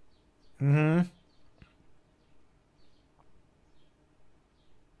 Mm-hmm.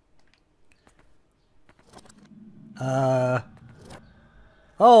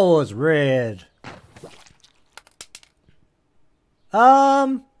 Oh, it's red.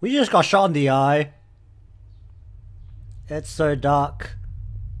 We just got shot in the eye. It's so dark.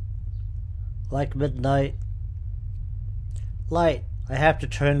 Like midnight. Light. I have to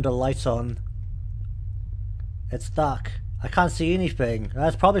turn the lights on. It's dark. I can't see anything.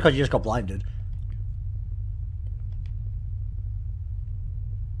 That's probably because you just got blinded.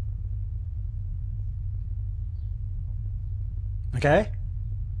 Okay.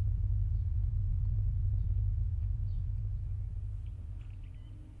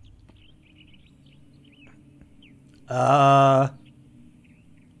 Uh-huh.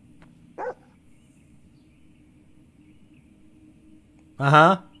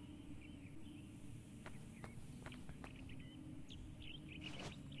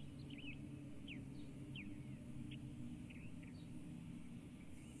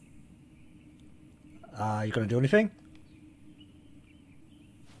 You gonna do anything?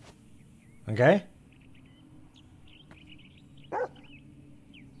 Okay.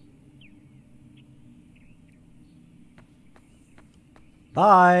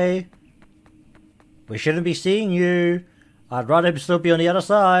 Bye. We shouldn't be seeing you. I'd rather still be on the other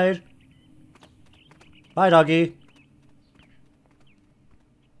side. Bye, doggy.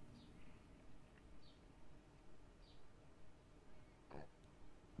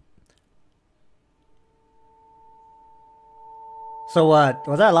 So what?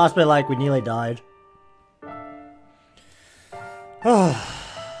 Was that last bit like we nearly died?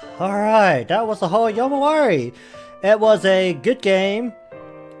 Alright, that was the whole Yomawari. It was a good game.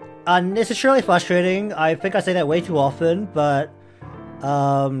 Unnecessarily frustrating. I think I say that way too often, but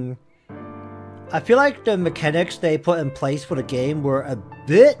I feel like the mechanics they put in place for the game were a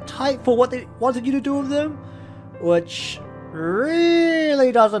bit tight for what they wanted you to do with them, which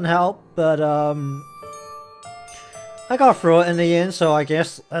really doesn't help, but I got through it in the end, so I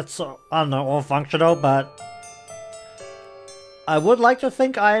guess that's, I don't know, all functional, but I would like to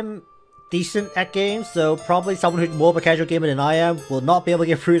think I'm decent at games, so probably someone who's more of a casual gamer than I am will not be able to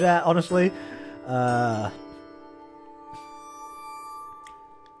get through that, honestly. Alright,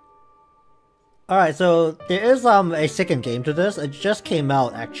 so there is a second game to this. It just came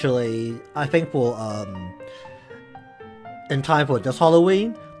out actually, I think for in time for this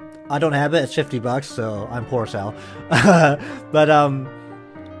Halloween. I don't have it, it's $50, so I'm poor as hell. But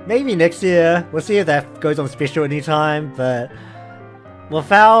maybe next year, we'll see if that goes on special anytime, but with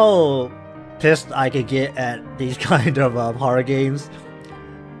how pissed I could get at these kind of horror games,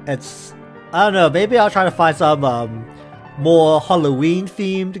 it's, I don't know, maybe I'll try to find some more Halloween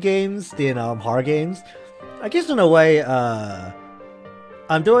themed games than horror games. I guess in a way,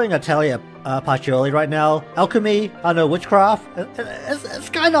 I'm doing a Talia partially right now. Alchemy, I don't know, witchcraft. It's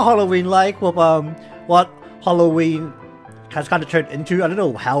kind of Halloween-like with what Halloween has kind of turned into. I don't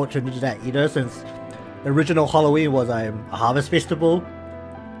know how it turned into that either, since the original Halloween was a harvest festival.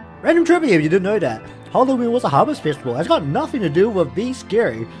 Random trivia if you didn't know that. Halloween was a harvest festival. It's got nothing to do with being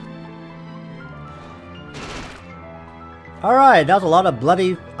scary. Alright, that was a lot of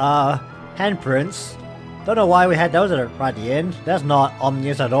bloody handprints. Don't know why we had those right at the end. That's not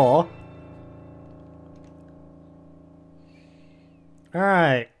ominous at all.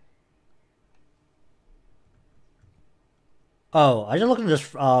 Alright. Oh, I just looked at this,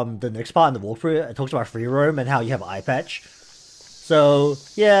 the next part in the walkthrough. It talks about free roam and how you have an eye patch. So,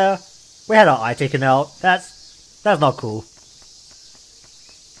 yeah, we had our eye taken out. That's not cool.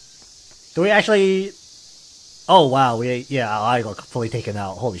 Do we actually... Oh wow, yeah, our eye got fully taken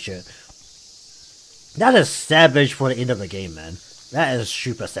out. Holy shit. That is savage for the end of the game, man. That is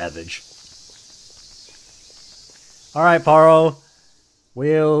super savage. Alright, Paro.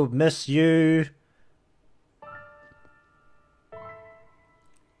 We'll miss you.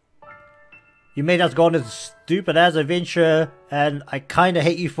 You made us go on this stupid ass adventure, and I kinda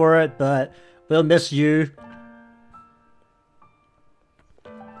hate you for it, but we'll miss you.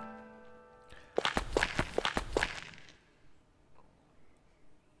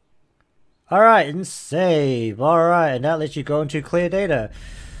 Alright, and save. Alright, and that lets you go into clear data.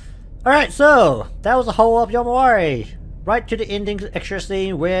 Alright, so that was the whole of Yomawari. Right to the ending extra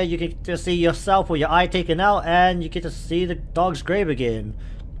scene where you get to see yourself with your eye taken out and you get to see the dog's grave again.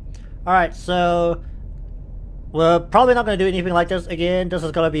 Alright, so we're probably not going to do anything like this again. This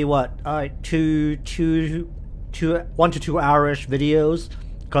is going to be what? Alright, 1 to 2 hour-ish videos.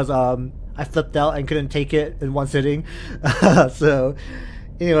 Because I flipped out and couldn't take it in one sitting. So,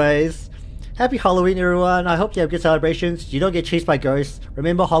 anyways. Happy Halloween, everyone. I hope you have good celebrations. You don't get chased by ghosts.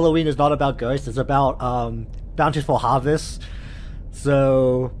 Remember, Halloween is not about ghosts. It's about bountiful harvest.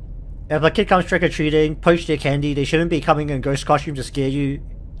 So, if a kid comes trick-or-treating, poach their candy, they shouldn't be coming in ghost costume to scare you.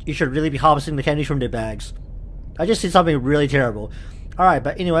 You should really be harvesting the candy from their bags. I just did something really terrible. Alright,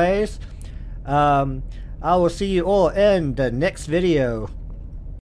 but anyways, I will see you all in the next video.